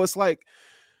ball. So it's like.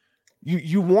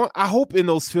 I hope in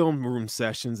those film room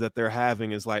sessions that they're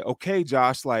having is like, okay,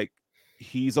 Josh, like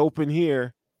he's open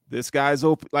here. This guy's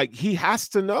open. Like he has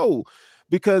to know,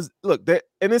 because look,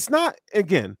 and it's not,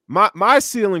 again, my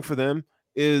ceiling for them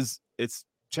is it's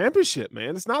championship,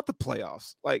 man. It's not the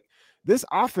playoffs. Like this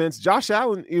offense, Josh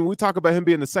Allen, we talk about him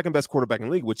being the second best quarterback in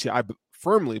the league, which I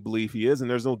firmly believe he is.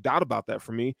 And there's no doubt about that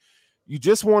for me. You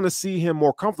just want to see him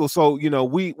more comfortable. So,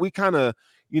 we kind of,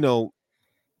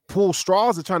 pull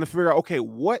straws and trying to figure out, okay,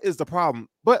 what is the problem?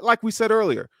 But like we said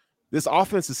earlier, this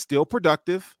offense is still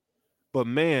productive, but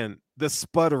man, the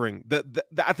sputtering,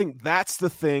 I think that's the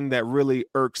thing that really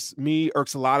irks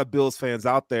a lot of Bills fans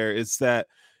out there, is that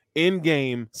in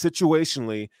game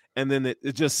situationally, and then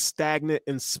it just stagnant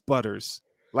and sputters.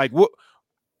 Like what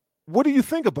do you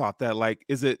think about that? Like,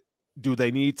 do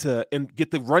they need to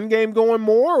get the run game going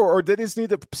more, or do they just need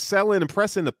to sell in and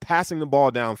press into passing the ball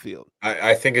downfield?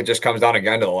 I think it just comes down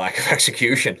again to the lack of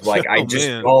execution. Like I just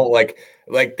don't like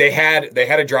they had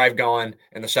a drive going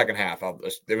in the second half.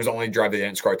 There was only a drive they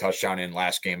didn't score a touchdown in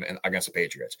last game against the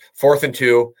Patriots. 4th and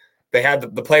 2, they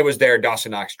had the play was there.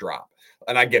 Dawson Knox drop,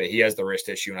 and I get it. He has the wrist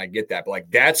issue, and I get that. But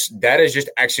like that is just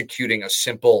executing a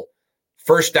simple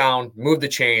first down, move the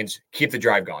chains, keep the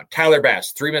drive going. Tyler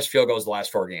Bass, 3 missed field goals the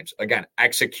last 4 games. Again,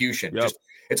 execution. Yep. Just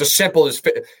it's as simple as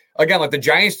again, like the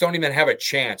Giants don't even have a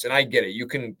chance. And I get it. You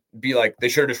can be like, they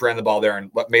should have just ran the ball there and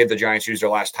made the Giants use their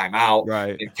last time out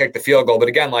right, and kick the field goal. But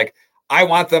again, like I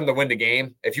want them to win the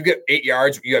game. If you get 8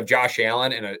 yards, you have Josh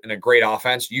Allen and a great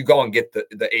offense, you go and get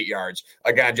the 8 yards.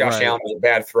 Again, Josh Allen was a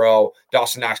bad throw.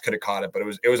 Dawson Knox could have caught it, but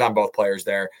it was on both players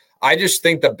there. I just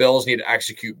think the Bills need to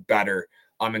execute better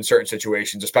in certain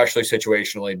situations, especially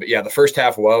situationally. But yeah, the first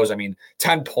half woes.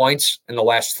 10 points in the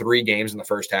last 3 games in the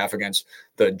first half against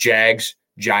the Jags,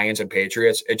 Giants, and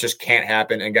Patriots. It just can't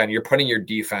happen. Again, you're putting your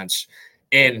defense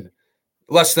in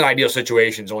less than ideal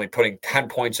situations, only putting 10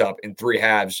 points up in 3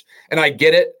 halves. And I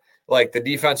get it. Like, the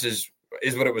defense is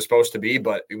what it was supposed to be.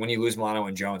 But when you lose Milano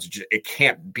and Jones, it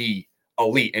can't be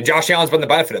elite. And Josh Allen's been the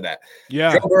benefit of that.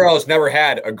 Yeah. Joe Burrow has never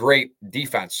had a great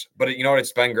defense, but you know what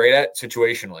it's been great at?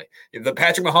 Situationally. The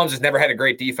Patrick Mahomes has never had a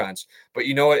great defense, but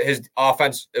you know what his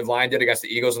offensive line did against the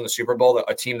Eagles in the Super Bowl,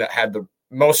 a team that had the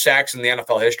most sacks in the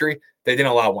NFL history? They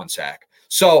didn't allow 1 sack.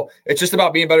 So it's just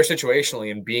about being better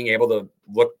situationally and being able to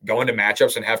go into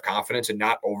matchups and have confidence and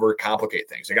not overcomplicate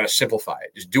things. They got to simplify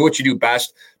it. Just do what you do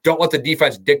best. Don't let the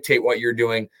defense dictate what you're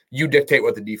doing. You dictate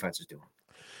what the defense is doing.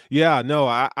 Yeah, no,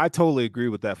 I totally agree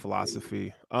with that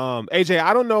philosophy. AJ,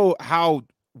 I don't know how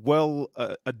well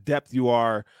adept you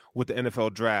are with the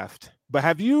NFL draft, but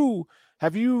have you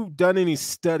done any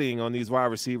studying on these wide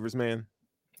receivers, man?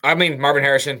 Marvin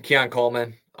Harrison, Keon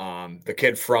Coleman, the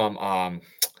kid from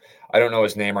I don't know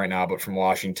his name right now, but from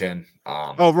Washington.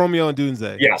 Romeo and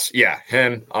Dunze. Yes, yeah,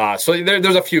 him. So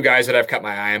there's a few guys that I've kept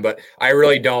my eye on, but I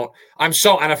really don't. I'm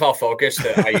so NFL focused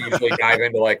that I usually dive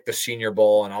into like the Senior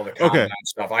Bowl and all the combine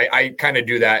stuff. I kind of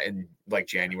do that in like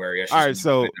January. All right,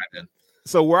 so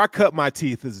where I cut my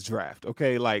teeth is draft.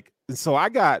 Okay, so I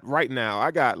got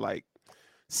like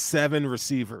 7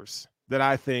 receivers that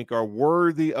I think are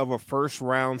worthy of a first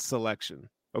round selection.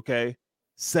 Okay,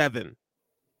 7.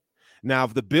 Now,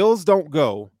 if the Bills don't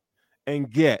go and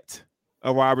get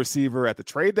a wide receiver at the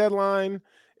trade deadline,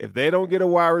 if they don't get a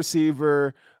wide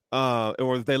receiver,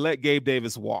 or if they let Gabe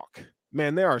Davis walk,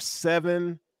 man, there are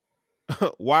 7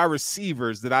 wide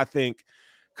receivers that I think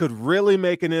could really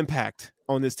make an impact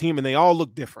on this team, and they all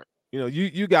look different.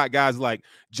 You got guys like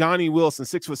Johnny Wilson,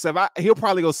 6'7". He'll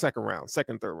probably go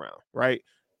second, third round, right?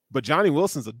 But Johnny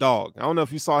Wilson's a dog. I don't know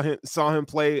if you saw him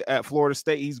play at Florida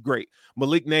State. He's great.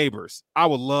 Malik Neighbors. I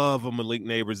would love a Malik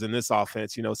Neighbors in this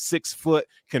offense. 6 foot,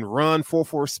 can run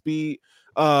 4.4 speed.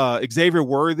 Xavier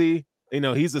Worthy,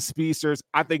 he's a speedster.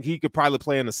 I think he could probably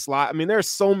play in the slot. There's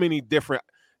so many different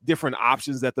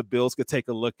options that the Bills could take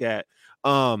a look at.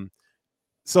 And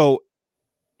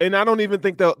I don't even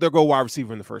think they'll go wide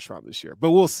receiver in the first round this year,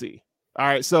 but we'll see. All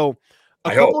right. So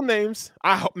a couple names.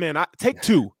 I hope, man, I take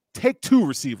 2. Take 2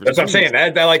 receivers. That's what I'm saying.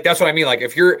 That's what I mean. Like,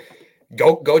 if you're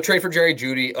go trade for Jerry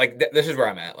Jeudy, this is where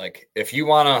I'm at. Like, if you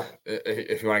wanna get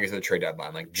to the trade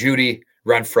deadline, like Jeudy,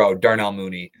 Renfro, Darnell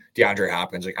Mooney, DeAndre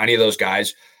Hopkins, like any of those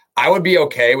guys, I would be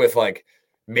okay with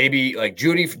maybe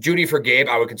Jeudy for Gabe.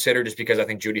 I would consider, just because I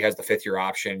think Jeudy has the 5th-year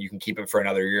option. You can keep him for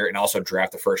another year and also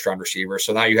draft the first-round receiver.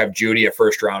 So now you have Jeudy, a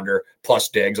first-rounder, plus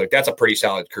Diggs. Like, that's a pretty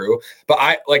solid crew. But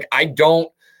I don't.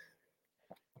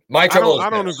 I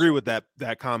don't agree with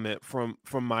that comment from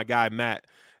my guy Matt.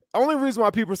 The only reason why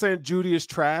people are saying Jeudy is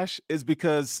trash is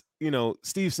because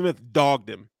Steve Smith dogged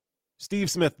him.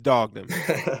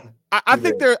 I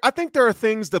think there are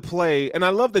things to play, and I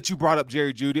love that you brought up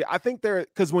Jerry Jeudy. I think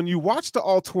because when you watch the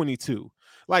all 22,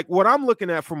 like what I'm looking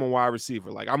at from a wide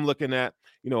receiver, like I'm looking at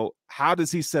how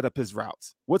does he set up his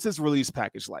routes? What's his release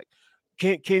package like?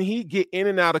 Can he get in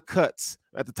and out of cuts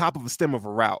at the top of a stem of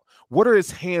a route? What are his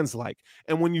hands like?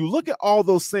 And when you look at all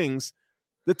those things,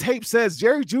 the tape says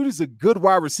Jerry Jeudy's a good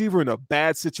wide receiver in a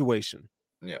bad situation.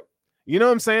 Yeah. You know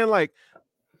what I'm saying?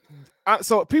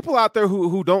 So people out there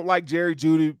who don't like Jerry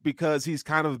Jeudy because he's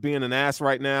kind of being an ass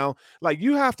right now,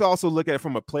 you have to also look at it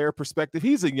from a player perspective.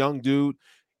 He's a young dude.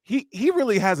 He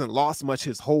really hasn't lost much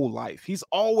his whole life. He's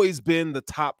always been the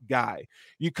top guy.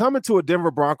 You come into a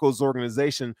Denver Broncos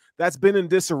organization that's been in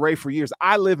disarray for years.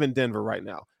 I live in Denver right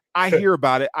now. I hear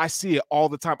about it. I see it all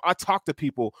the time. I talk to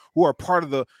people who are part of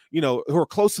the, who are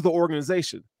close to the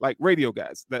organization, like radio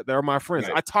guys that are my friends.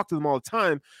 Right. I talk to them all the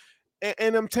time.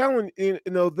 And I'm telling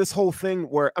this whole thing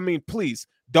where, please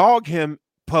dog him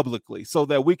publicly so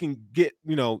that we can get,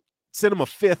 send him a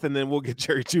 5th and then we'll get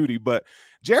Jerry Jeudy. But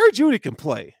Jerry Jeudy can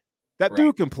play. That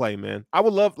dude can play, man. I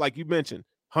would love, like you mentioned,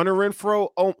 Hunter Renfrow.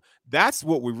 Oh, that's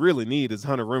what we really need is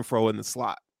Hunter Renfrow in the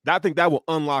slot. I think that will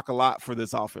unlock a lot for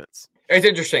this offense. It's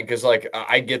interesting because,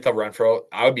 I get the Renfrow.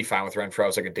 I would be fine with Renfrow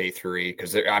as a day 3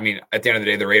 because, at the end of the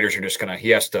day, the Raiders are just he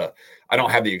has to – I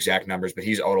don't have the exact numbers, but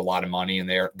he's owed a lot of money, and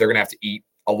they're going to have to eat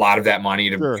a lot of that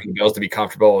money for the Bills to be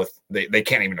comfortable with. They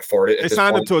can't even afford it. They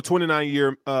signed him to a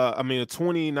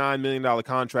 $29 million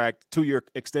contract, 2-year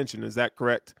extension. Is that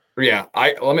correct? Yeah,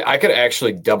 I could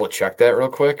actually double check that real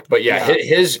quick. But yeah,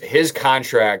 his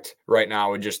contract right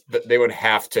now would they would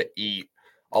have to eat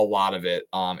a lot of it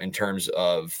in terms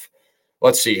of,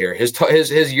 let's see here.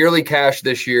 His yearly cash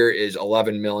this year is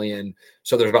 11 million.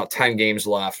 So there's about 10 games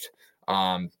left.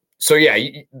 So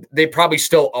yeah, they probably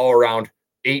still owe around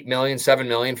 8 million, 7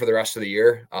 million for the rest of the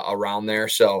year, around there.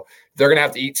 So they're going to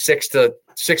have to eat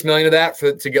 6 million of that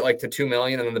to get like to 2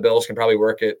 million. And then the Bills can probably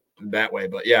work it that way.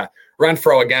 But yeah,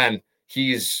 Renfro, again,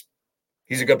 he's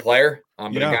a good player.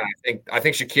 But again, I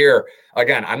think Shakir,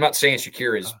 again, I'm not saying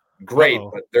Shakir is great,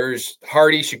 but there's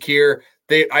Hardy, Shakir.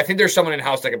 I think there's someone in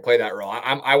house that can play that role.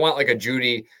 I want like a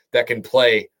Judy that can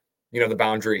play, the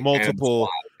boundary, multiple.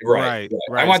 Right.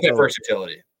 I want that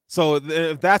versatility. So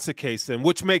if that's the case, then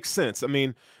which makes sense. I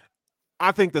mean,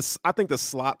 I think the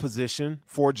slot position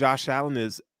for Josh Allen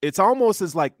it's almost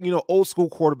as like, old school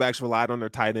quarterbacks relied on their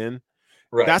tight end.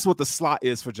 Right. That's what the slot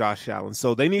is for Josh Allen.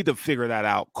 So they need to figure that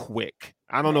out quick.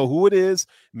 I don't know who it is.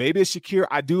 Maybe it's Shakir.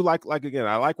 I do like again,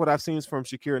 I like what I've seen from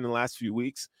Shakir in the last few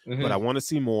weeks, but I want to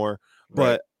see more.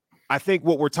 But I think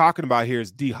what we're talking about here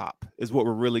is D-Hop is what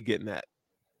we're really getting at.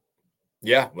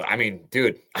 Yeah. I mean,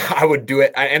 dude, I would do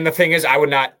it. And the thing is, I would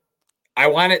not. I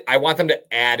want them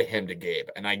to add him to Gabe,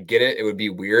 and I get it. It would be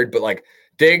weird, but like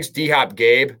Diggs, D-Hop,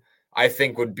 Gabe, I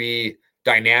think would be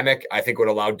dynamic. I think would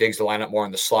allow Diggs to line up more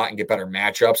in the slot and get better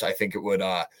matchups. I think it would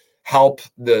help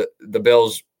the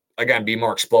Bills again be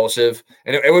more explosive,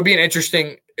 and it would be an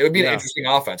interesting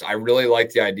offense. I really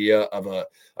like the idea of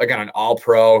an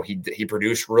all-pro. He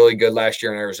produced really good last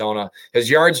year in Arizona. His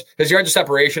yards of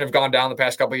separation have gone down the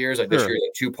past couple of years. Like this year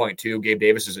he's at 2.2. Gabe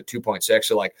Davis is at 2.6.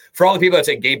 So like for all the people that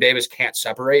say Gabe Davis can't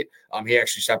separate, he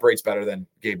actually separates better than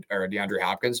Gabe or DeAndre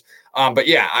Hopkins. But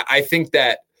yeah, I think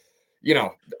that.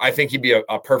 I think he'd be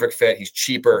a perfect fit. He's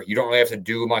cheaper. You don't really have to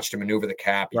do much to maneuver the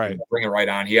cap. You can bring it right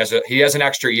on. He has an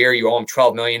extra year. You owe him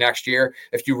 $12 million next year.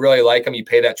 If you really like him, you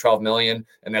pay that $12 million,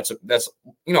 and that's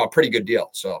a pretty good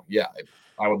deal. So yeah,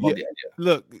 I would love the idea.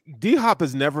 Look, D-Hop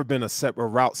has never been a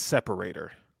route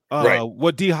separator.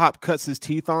 What D-Hop cuts his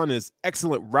teeth on is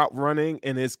excellent route running,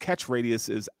 and his catch radius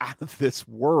is out of this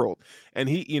world. And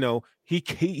he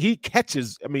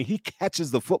catches. I mean, he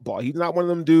catches the football. He's not one of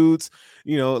them dudes,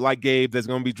 like Gabe, that's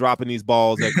going to be dropping these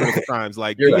balls at critical times.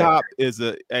 Like D-Hop is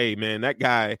hey man, that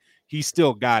guy, he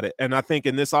still got it. And I think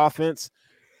in this offense,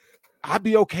 I'd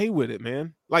be okay with it,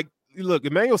 man. Like, look,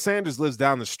 Emmanuel Sanders lives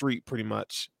down the street pretty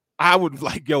much. I would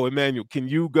like, yo, Emmanuel, can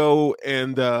you go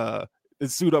and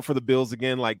suit up for the Bills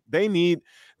again? Like they need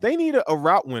a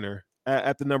route winner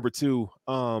at the number 2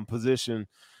 position.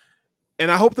 And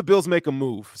I hope the Bills make a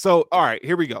move. So, all right,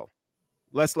 here we go.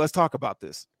 Let's talk about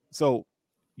this. So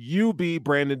you be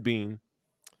Brandon Beane.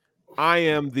 I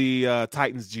am the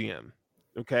Titans GM.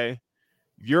 Okay.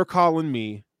 You're calling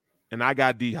me and I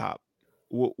got D-Hop.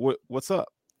 What's up?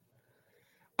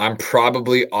 I'm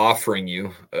probably offering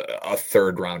you a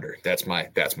third rounder. That's my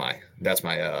deal. That's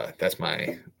my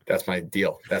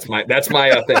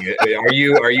thing. Are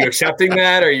you accepting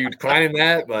that? Are you declining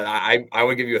that? But I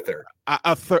would give you a third.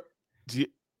 A third.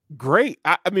 Great.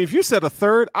 I mean, if you said a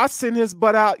third, I sent his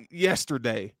butt out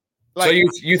yesterday. Like, so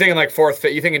you thinking like fourth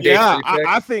fit? You thinking day 3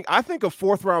 pick? I think a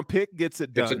 4th round pick gets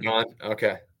it done. Gets it done.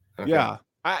 Okay. Yeah.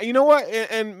 You know what?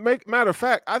 And matter of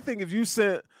fact, I think if you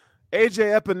sent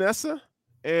AJ Epinesa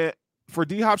and for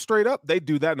D-Hop straight up, they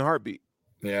do that in a heartbeat.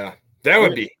 Yeah, that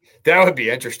would be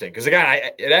interesting. Because again,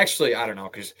 I don't know.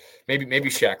 Because maybe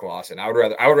Shaq Lawson. I would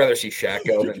rather see Shaq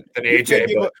go than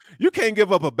AJ. You can't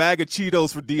give up a bag of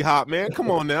Cheetos for D-Hop, man. Come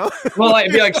on now. Well,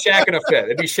 it'd be like Shaq in a fifth.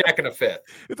 It'd be Shaq in a fifth.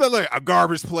 It's like a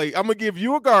garbage plate. I'm gonna give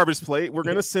you a garbage plate. We're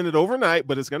gonna send it overnight,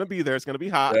 but it's gonna be there. It's gonna be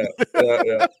hot.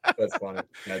 Yeah. That's funny.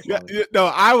 No,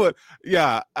 I would.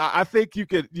 Yeah, I think you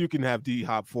can have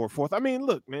D-Hop for 4th. I mean,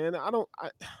 look, man.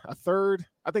 A third.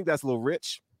 I think that's a little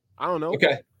rich. I don't know.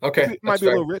 Okay. It might be a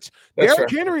little rich. Derrick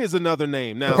Henry is another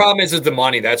name. Now the problem is the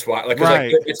money. That's why. Like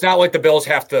it's not like the Bills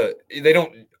have to. They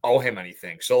don't owe him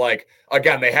anything. So like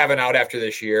again, they have an out after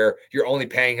this year. You're only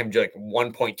paying him like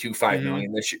 1.25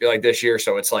 million this year.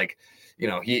 So it's like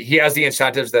he has the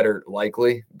incentives that are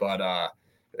likely, but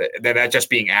that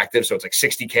just being active. So it's like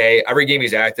 $60K every game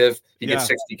he's active. He gets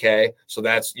 $60K. So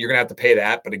you're gonna have to pay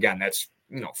that. But again, that's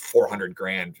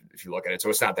 $400,000 if you look at it.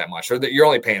 So it's not that much. So you're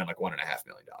only paying him like $1.5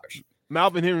 million.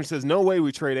 Malvin Henry says, no way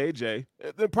we trade AJ.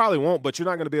 They probably won't, but you're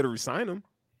not going to be able to resign him.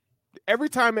 Every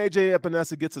time AJ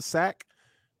Epinesa gets a sack,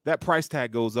 that price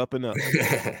tag goes up and up.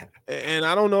 And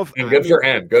I don't know if good for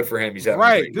him. Good for him. He's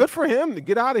right. Good for him to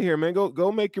get out of here, man.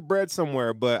 Go make your bread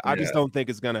somewhere. But I just don't think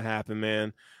it's going to happen,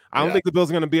 man. I don't think the Bills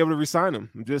are going to be able to resign him.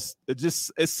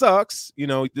 It sucks.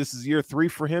 This is year 3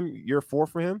 for him, year 4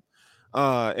 for him.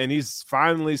 And he's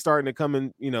finally starting to come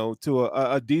in, to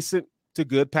a decent to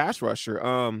good pass rusher.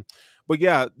 But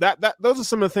yeah, those are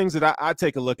some of the things that I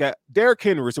take a look at. Derrick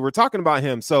Henry. So we're talking about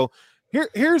him. So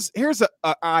here's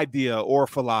a idea or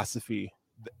philosophy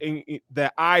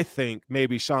that I think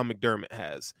maybe Sean McDermott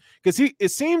has, because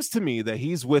it seems to me that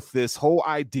he's with this whole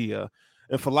idea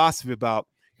and philosophy about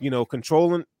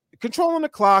controlling the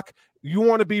clock. You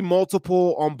want to be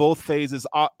multiple on both phases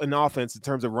in offense in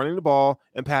terms of running the ball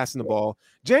and passing the ball.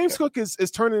 James Cook is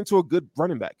turning into a good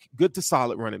running back, good to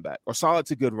solid running back, or solid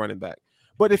to good running back.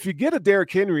 But if you get a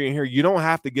Derrick Henry in here, you don't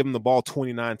have to give him the ball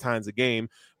 29 times a game.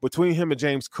 Between him and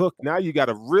James Cook, now you got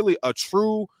a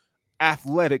true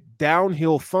athletic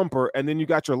downhill thumper, and then you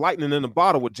got your lightning in the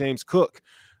bottle with James Cook.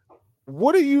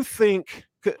 What do you think?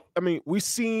 I mean, we've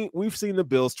seen the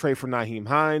Bills trade for Nyheim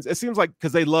Hines. It seems like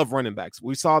because they love running backs.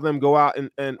 We saw them go out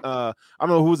and I don't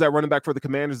know who was that running back for the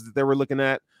Commanders that they were looking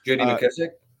at. JD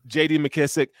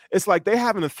McKissick. It's like they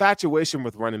have an infatuation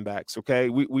with running backs. Okay,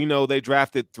 we know they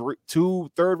drafted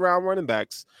 2 third-round running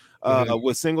backs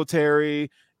with Singletary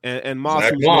and Moss,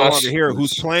 who's no longer here,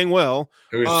 who's playing well,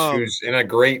 who's in a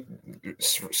great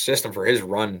system for his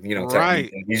run.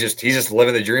 Right? He's just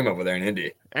living the dream over there in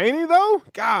Indy, ain't he though?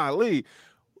 Golly,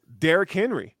 Derrick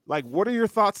Henry. Like, what are your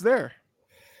thoughts there?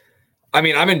 I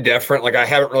mean, I'm indifferent. Like, I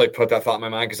haven't really put that thought in my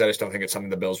mind because I just don't think it's something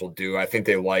the Bills will do. I think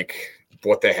they like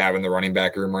what they have in the running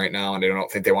back room right now, and I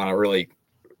don't think they want to really,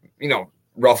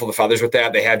 ruffle the feathers with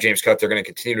that. They have James Cook. They're going to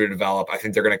continue to develop. I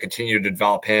think they're going to continue to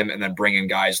develop him and then bring in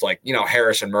guys like,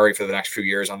 Harris and Murray for the next few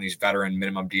years on these veteran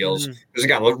minimum deals. Because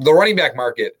again, the running back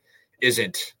market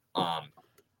isn't,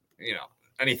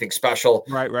 anything special.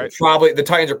 Right. Probably the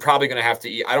Titans are probably going to have to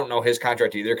eat. I don't know his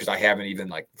contract either because I haven't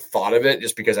even thought of it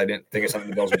just because I didn't think it's something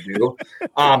the Bills would do.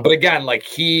 But again,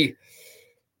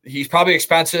 he's probably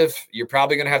expensive. You're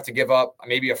probably going to have to give up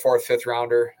maybe a 4th, 5th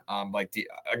rounder.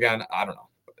 Again, I don't know.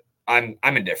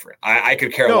 I'm indifferent. I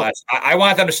could care less. I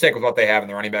want them to stick with what they have in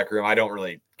the running back room. I don't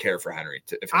really care for Henry.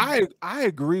 I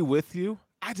agree with you.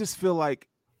 I just feel like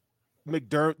the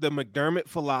McDermott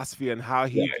philosophy and how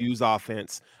he views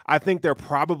offense, I think they're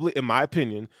probably, in my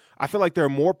opinion, I feel like they're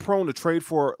more prone to trade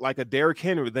for like a Derrick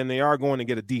Henry than they are going to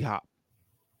get a D-Hop.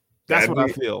 That's what I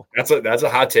feel. That's a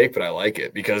hot take, but I like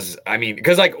it because I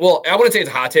wouldn't say it's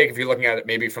a hot take if you're looking at it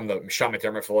maybe from the Sean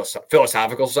McDermott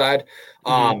philosophical side.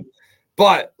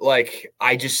 But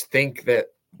I just think that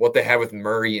what they have with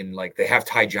Murray and they have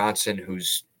Ty Johnson,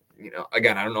 who's,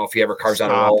 again, I don't know if he ever carves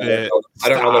out a role. I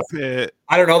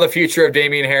don't know the future of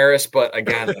Damian Harris, but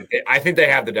again, I think they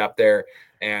have the depth there.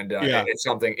 And it's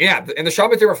something, and the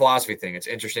Sean McDermott philosophy thing, it's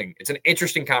interesting. It's an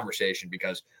interesting conversation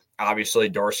because obviously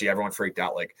Dorsey, everyone freaked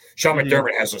out. Sean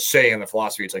McDermott has a say in the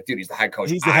philosophy. It's dude, he's the head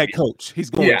coach. He's the head coach. He's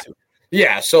going to.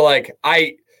 Yeah. So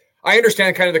I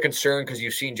understand kind of the concern because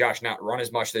you've seen Josh not run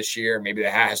as much this year. Maybe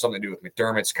that has something to do with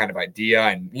McDermott's kind of idea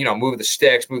and, move the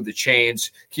sticks, move the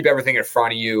chains, keep everything in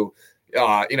front of you,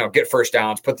 get first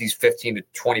downs, put these 15 to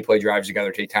 20 play drives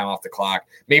together, take time off the clock.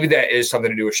 Maybe that is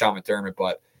something to do with Sean McDermott,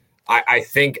 but I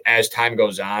think as time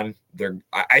goes on,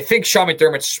 I think Sean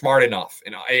McDermott's smart enough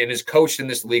and is coached in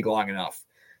this league long enough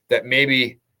that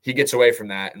maybe he gets away from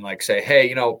that and say,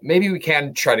 hey, maybe we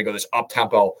can try to go this up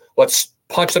tempo. Let's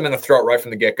punch them in the throat right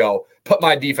from the get-go, put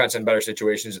my defense in better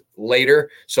situations later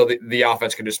so that the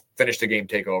offense can just finish the game,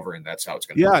 take over, and that's how it's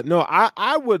going to be. No,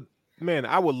 I would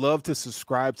love to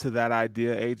subscribe to that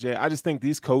idea, AJ. I just think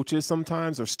these coaches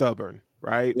sometimes are stubborn,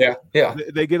 right? Yeah.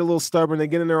 They get a little stubborn. They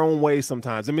get in their own way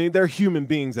sometimes. I mean, they're human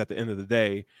beings at the end of the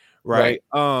day, right?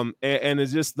 And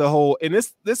it's just the whole – and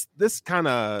this kind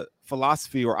of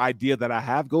philosophy or idea that I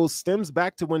have stems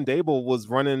back to when Daboll was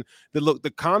running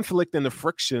the conflict and the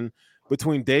friction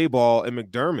between Daboll and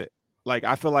McDermott.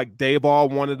 I feel like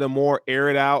Daboll wanted a more air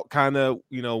it out kind of,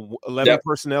 11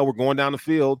 personnel were going down the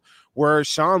field, whereas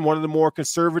Sean wanted a more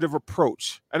conservative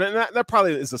approach. And that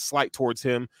probably is a slight towards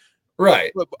him.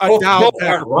 Right. Both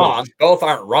aren't wrong. Both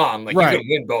aren't wrong. You can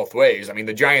win both ways. I mean,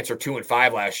 the Giants are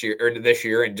 2-5 last year or this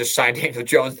year and just signed Daniel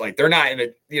Jones. They're not in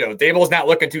it. Daboll's not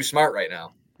looking too smart right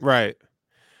now. Right.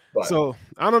 But. So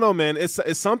I don't know, man. It's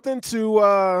something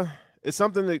to, it's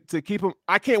something to keep him.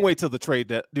 I can't wait till the trade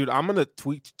that, dude. I'm gonna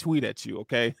tweet at you,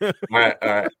 okay? All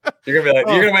right. You're gonna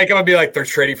be you're gonna make him be they're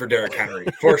trading for Derrick Henry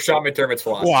for Sean McDermott's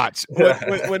philosophy. Watch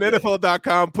when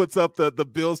NFL.com puts up the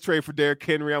Bills trade for Derrick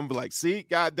Henry, I'm gonna be like, see,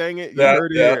 God dang it, you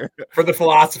heard it here. For the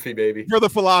philosophy, baby. For the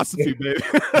philosophy,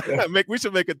 baby. We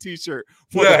should make a T-shirt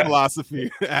for the philosophy.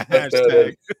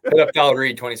 Hashtag. Put up Cal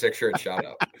Reed 26 shirts. Shout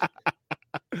out.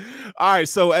 All right,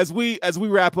 so as we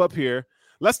wrap up here.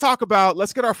 Let's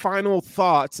get our final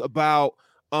thoughts about,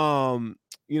 the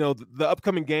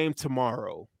upcoming game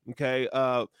tomorrow. Okay.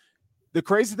 The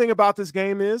crazy thing about this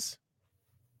game is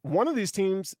one of these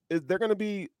teams, they're going to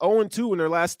be 0-2 in their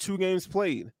last 2 games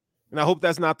played. And I hope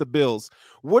that's not the Bills.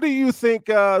 What do you think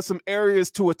some areas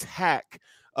to attack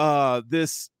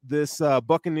this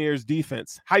Buccaneers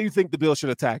defense? How do you think the Bills should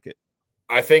attack it?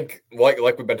 I think, like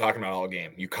we've been talking about all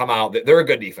game, you come out. They're a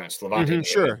good defense. Levante,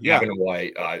 sure, yeah. Devin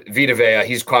White, Vita Vea,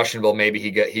 he's questionable. Maybe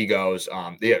he goes.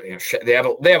 They have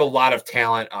a lot of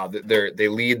talent. They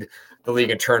lead the league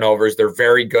in turnovers. They're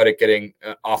very good at getting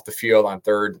off the field on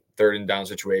third and down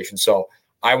situations. So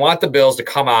I want the Bills to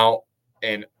come out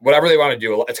and whatever they want to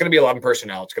do. It's going to be 11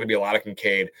 personnel. It's going to be a lot of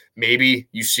Kincaid. Maybe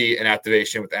you see an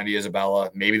activation with Andy Isabella.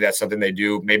 Maybe that's something they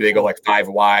do. Maybe they go like 5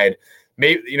 wide.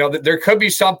 Maybe there could be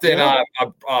something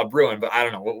brewing, but I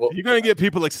don't know. You're gonna get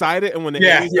people excited, and when the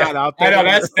Andy's not out there, I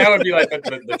know that would be like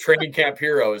the training camp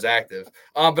hero is active.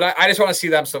 But I just want to see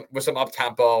them with some up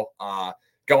tempo,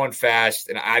 going fast,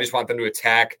 and I just want them to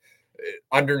attack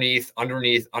underneath.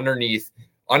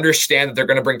 Understand that they're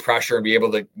going to bring pressure and be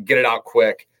able to get it out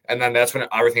quick, and then that's when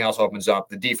everything else opens up.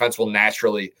 The defense will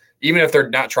naturally, even if they're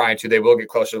not trying to, they will get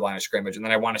closer to the line of scrimmage, and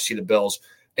then I want to see the Bills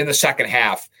in the second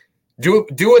half. Do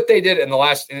what they did in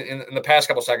the past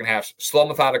couple second halves, slow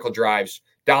methodical drives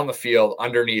down the field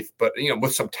underneath, but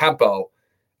with some tempo,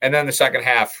 and then the second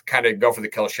half kind of go for the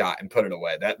kill shot and put it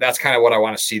away. That's kind of what I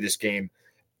want to see this game,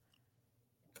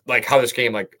 like how this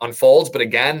game unfolds. But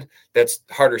again, that's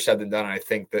harder said than done. And I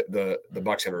think that the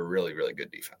Bucs have a really, really good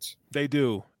defense. They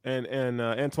do, and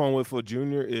Antoine Whitfield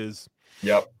Jr.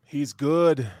 He's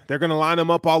good. They're going to line him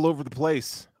up all over the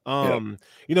place. One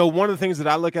of the things that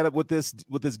I look at it with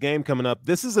this game coming up,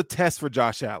 this is a test for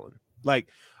Josh Allen. Like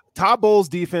Todd Bowles'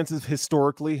 defenses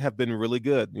historically have been really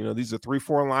good. These are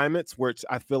 3-4 alignments, which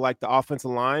I feel like the offensive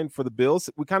line for the Bills,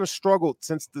 we kind of struggled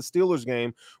since the Steelers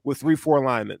game with 3-4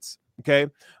 alignments. Okay.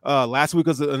 Last week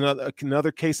was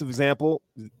another case of example.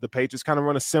 The Patriots kind of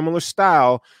run a similar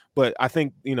style, but I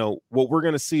think, what we're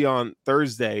going to see on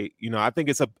Thursday, I think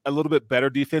it's a little bit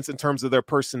better defense in terms of their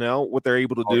personnel, what they're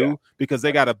able to do, because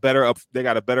they got a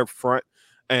better front,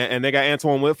 and they got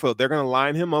Antoine Whitfield. They're going to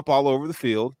line him up all over the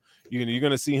field. You're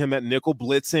going to see him at nickel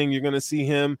blitzing. You're going to see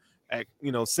him at,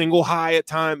 single high at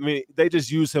time. I mean, they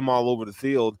just use him all over the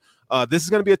field. This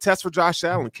is going to be a test for Josh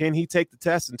Allen. Can he take the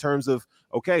test in terms of,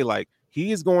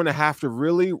 he is going to have to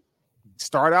really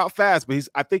start out fast, but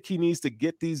I think he needs to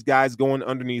get these guys going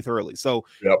underneath early. So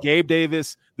Gabe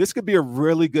Davis, this could be a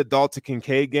really good Dalton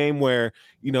Kincaid game where,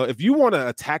 if you want to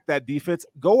attack that defense,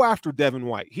 go after Devin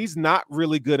White. He's not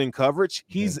really good in coverage.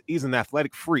 He's an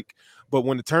athletic freak, but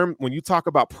when you talk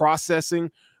about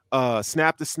processing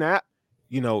snap to snap,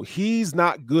 he's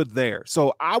not good there.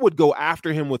 So I would go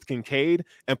after him with Kincaid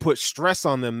and put stress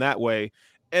on them that way.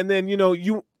 And then,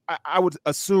 I would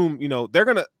assume,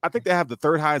 I think they have the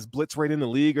 3rd highest blitz rate in the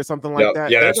league or something like that.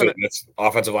 Yeah, that's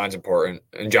offensive line's important.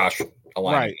 And Josh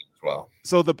aligned as well.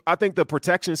 So I think the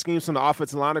protection schemes from the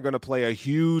offensive line are going to play a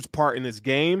huge part in this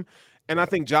game. And I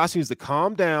think Josh needs to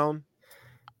calm down,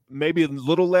 maybe a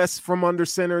little less from under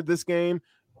center this game.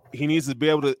 He needs to be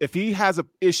able to, if he has an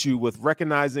issue with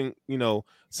recognizing,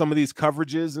 some of these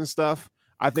coverages and stuff,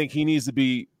 I think he needs to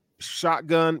be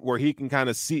shotgun where he can kind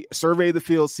of survey the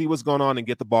field, see what's going on, and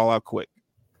get the ball out quick.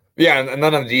 Yeah, and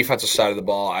then on the defensive side of the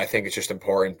ball, I think it's just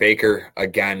important. Baker,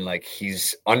 again,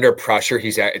 he's under pressure.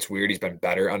 It's weird. He's been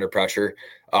better under pressure,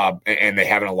 and they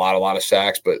haven't a lot of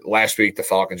sacks. But last week, the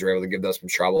Falcons were able to give them some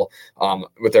trouble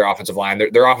with their offensive line.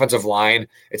 Their offensive line,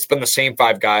 it's been the same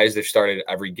 5 guys. They've started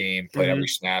every game, played every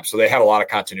snap. So they have a lot of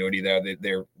continuity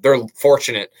there. They're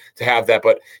fortunate to have that.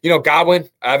 But, Godwin,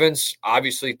 Evans,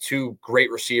 obviously 2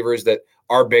 great receivers that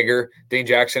are bigger. Dane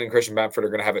Jackson and Christian Benford are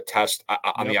going to have a test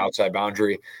on the outside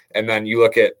boundary. And then you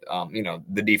look at,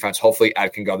 the defense. Hopefully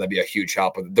Ed can go. That'd be a huge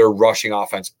help. But their rushing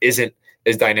offense isn't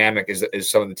as dynamic as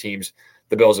some of the teams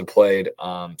the Bills have played.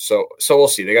 So we'll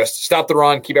see. They got to stop the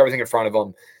run, keep everything in front of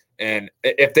them. And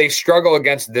if they struggle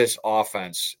against this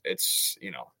offense, it's,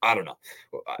 I don't know.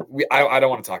 I don't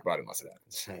want to talk about it unless it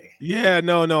happens. Yeah,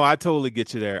 no, I totally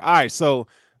get you there. All right, so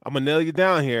I'm going to nail you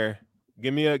down here.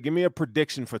 Give me a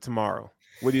prediction for tomorrow.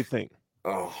 What do you think?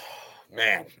 Oh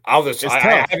man, I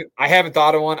haven't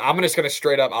thought of one. I'm just going to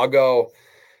straight up. I'll go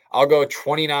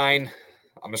 29.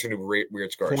 I'm just going to do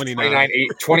weird scores.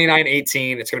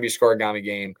 29-18. It's going to be a scoregami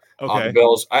game. Okay. The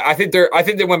Bills. I think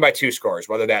they win by 2 scores,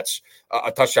 whether that's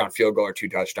a touchdown, field goal, or 2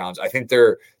 touchdowns. I think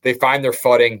they find their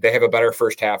footing. They have a better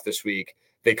first half this week.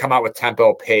 They come out with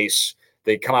tempo, pace.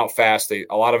 They come out fast. A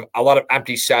lot of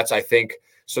empty sets, I think,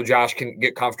 so Josh can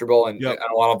get comfortable and a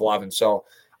lot of 11. So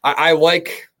I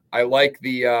like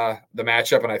the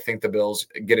matchup, and I think the Bills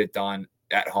get it done.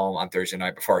 at home on Thursday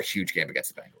night before a huge game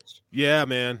against the Bengals. Yeah,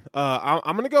 man.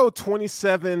 I'm going to go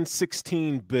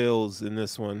 27-16 Bills in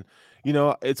this one. You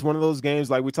know, it's one of those games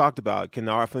like we talked about. Can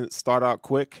the offense start out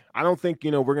quick? I don't think,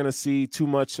 we're going to see too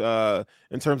much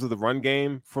in terms of the run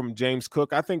game from James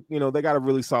Cook. I think, they got a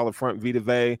really solid front, Vita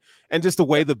Vea, and just the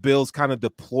way the Bills kind of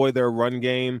deploy their run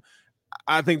game.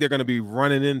 I think they're going to be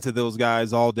running into those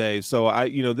guys all day. So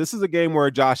this is a game where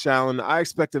Josh Allen, I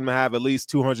expect him to have at least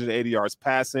 280 yards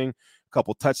passing, a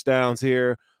couple touchdowns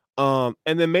here. And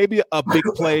then maybe a big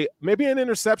play, maybe an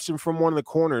interception from one of the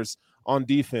corners on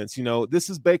defense. This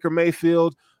is Baker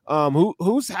Mayfield,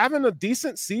 who's having a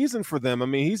decent season for them. I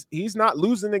mean, he's not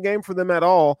losing the game for them at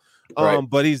all. Right.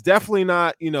 But he's definitely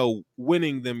not,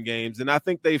 winning them games. And I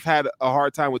think they've had a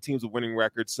hard time with teams with winning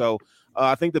records. So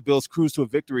I think the Bills cruise to a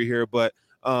victory here. But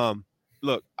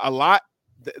look,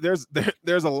 there's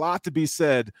a lot to be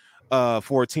said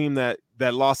for a team that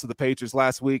lost to the Patriots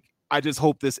last week. I just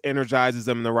hope this energizes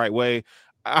them in the right way.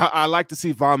 I like to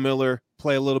see Von Miller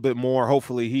play a little bit more.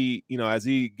 Hopefully he, as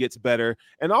he gets better,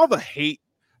 and all the hate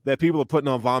that people are putting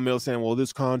on Von Miller saying, well,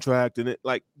 this contract and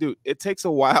dude, it takes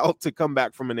a while to come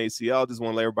back from an ACL. Just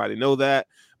want to let everybody know that.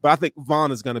 But I think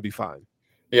Von is going to be fine.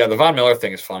 Yeah, the Von Miller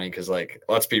thing is funny because,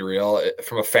 let's be real,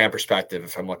 from a fan perspective,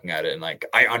 if I'm looking at it, and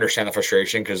I understand the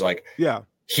frustration because,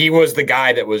 he was the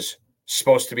guy that was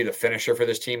supposed to be the finisher for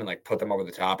this team and put them over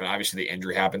the top. And obviously the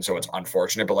injury happened, so it's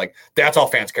unfortunate, but that's all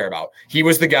fans care about. He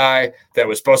was the guy that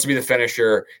was supposed to be the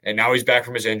finisher, and now he's back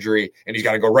from his injury and he's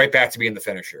got to go right back to being the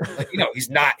finisher. He's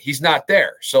not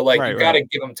there. So you've got to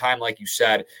give him time. Like you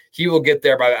said, he will get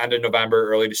there by the end of November,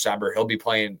 early December. He'll be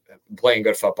playing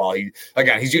good football. He's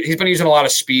been using a lot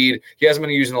of speed. He hasn't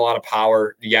been using a lot of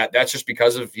power yet. That's just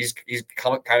because of he's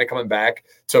kind of coming back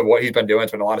to what he's been doing.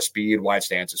 It's been a lot of speed, wide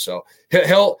stances. So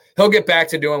he'll get back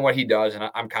to doing what he does, and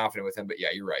I'm confident with him. But yeah,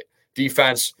 you're right.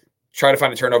 Defense, try to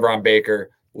find a turnover on Baker,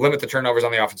 limit the turnovers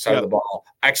on the offensive side of the ball,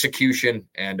 execution,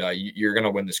 and you're going to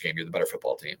win this game. You're the better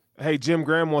football team. Hey, Jim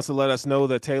Graham wants to let us know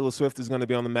that Taylor Swift is going to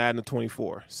be on the Madden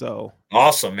 24. So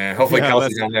awesome, man. Hopefully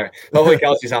Kelsey's on there. Hopefully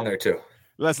Kelsey's on there too.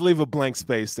 Let's leave a blank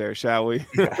space there, shall we?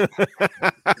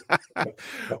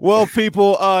 Well,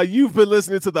 people, you've been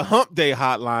listening to the Hump Day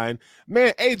Hotline.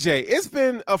 Man, AJ, it's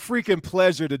been a freaking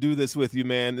pleasure to do this with you,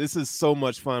 man. This is so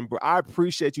much fun, bro. I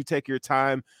appreciate you taking your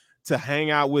time to hang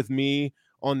out with me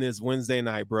on this Wednesday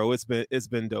night, bro. It's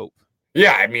been dope.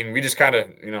 Yeah, I mean, we just kind of,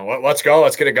 let's go,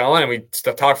 let's get it going. And we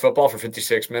talk football for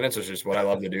 56 minutes, which is what I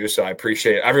love to do. So I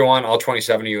appreciate everyone, all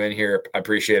 27 of you in here. I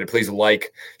appreciate it. Please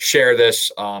share this.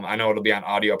 I know it'll be on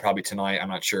audio probably tonight. I'm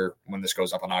not sure when this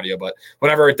goes up on audio, but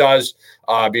whenever it does,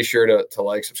 be sure to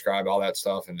subscribe, all that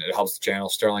stuff. And it helps the channel.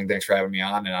 Sterling, thanks for having me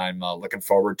on. And I'm looking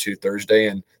forward to Thursday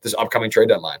and this upcoming trade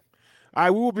deadline. All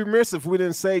right, we will be remiss if we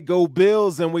didn't say go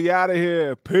Bills, and we out of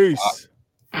here. Peace.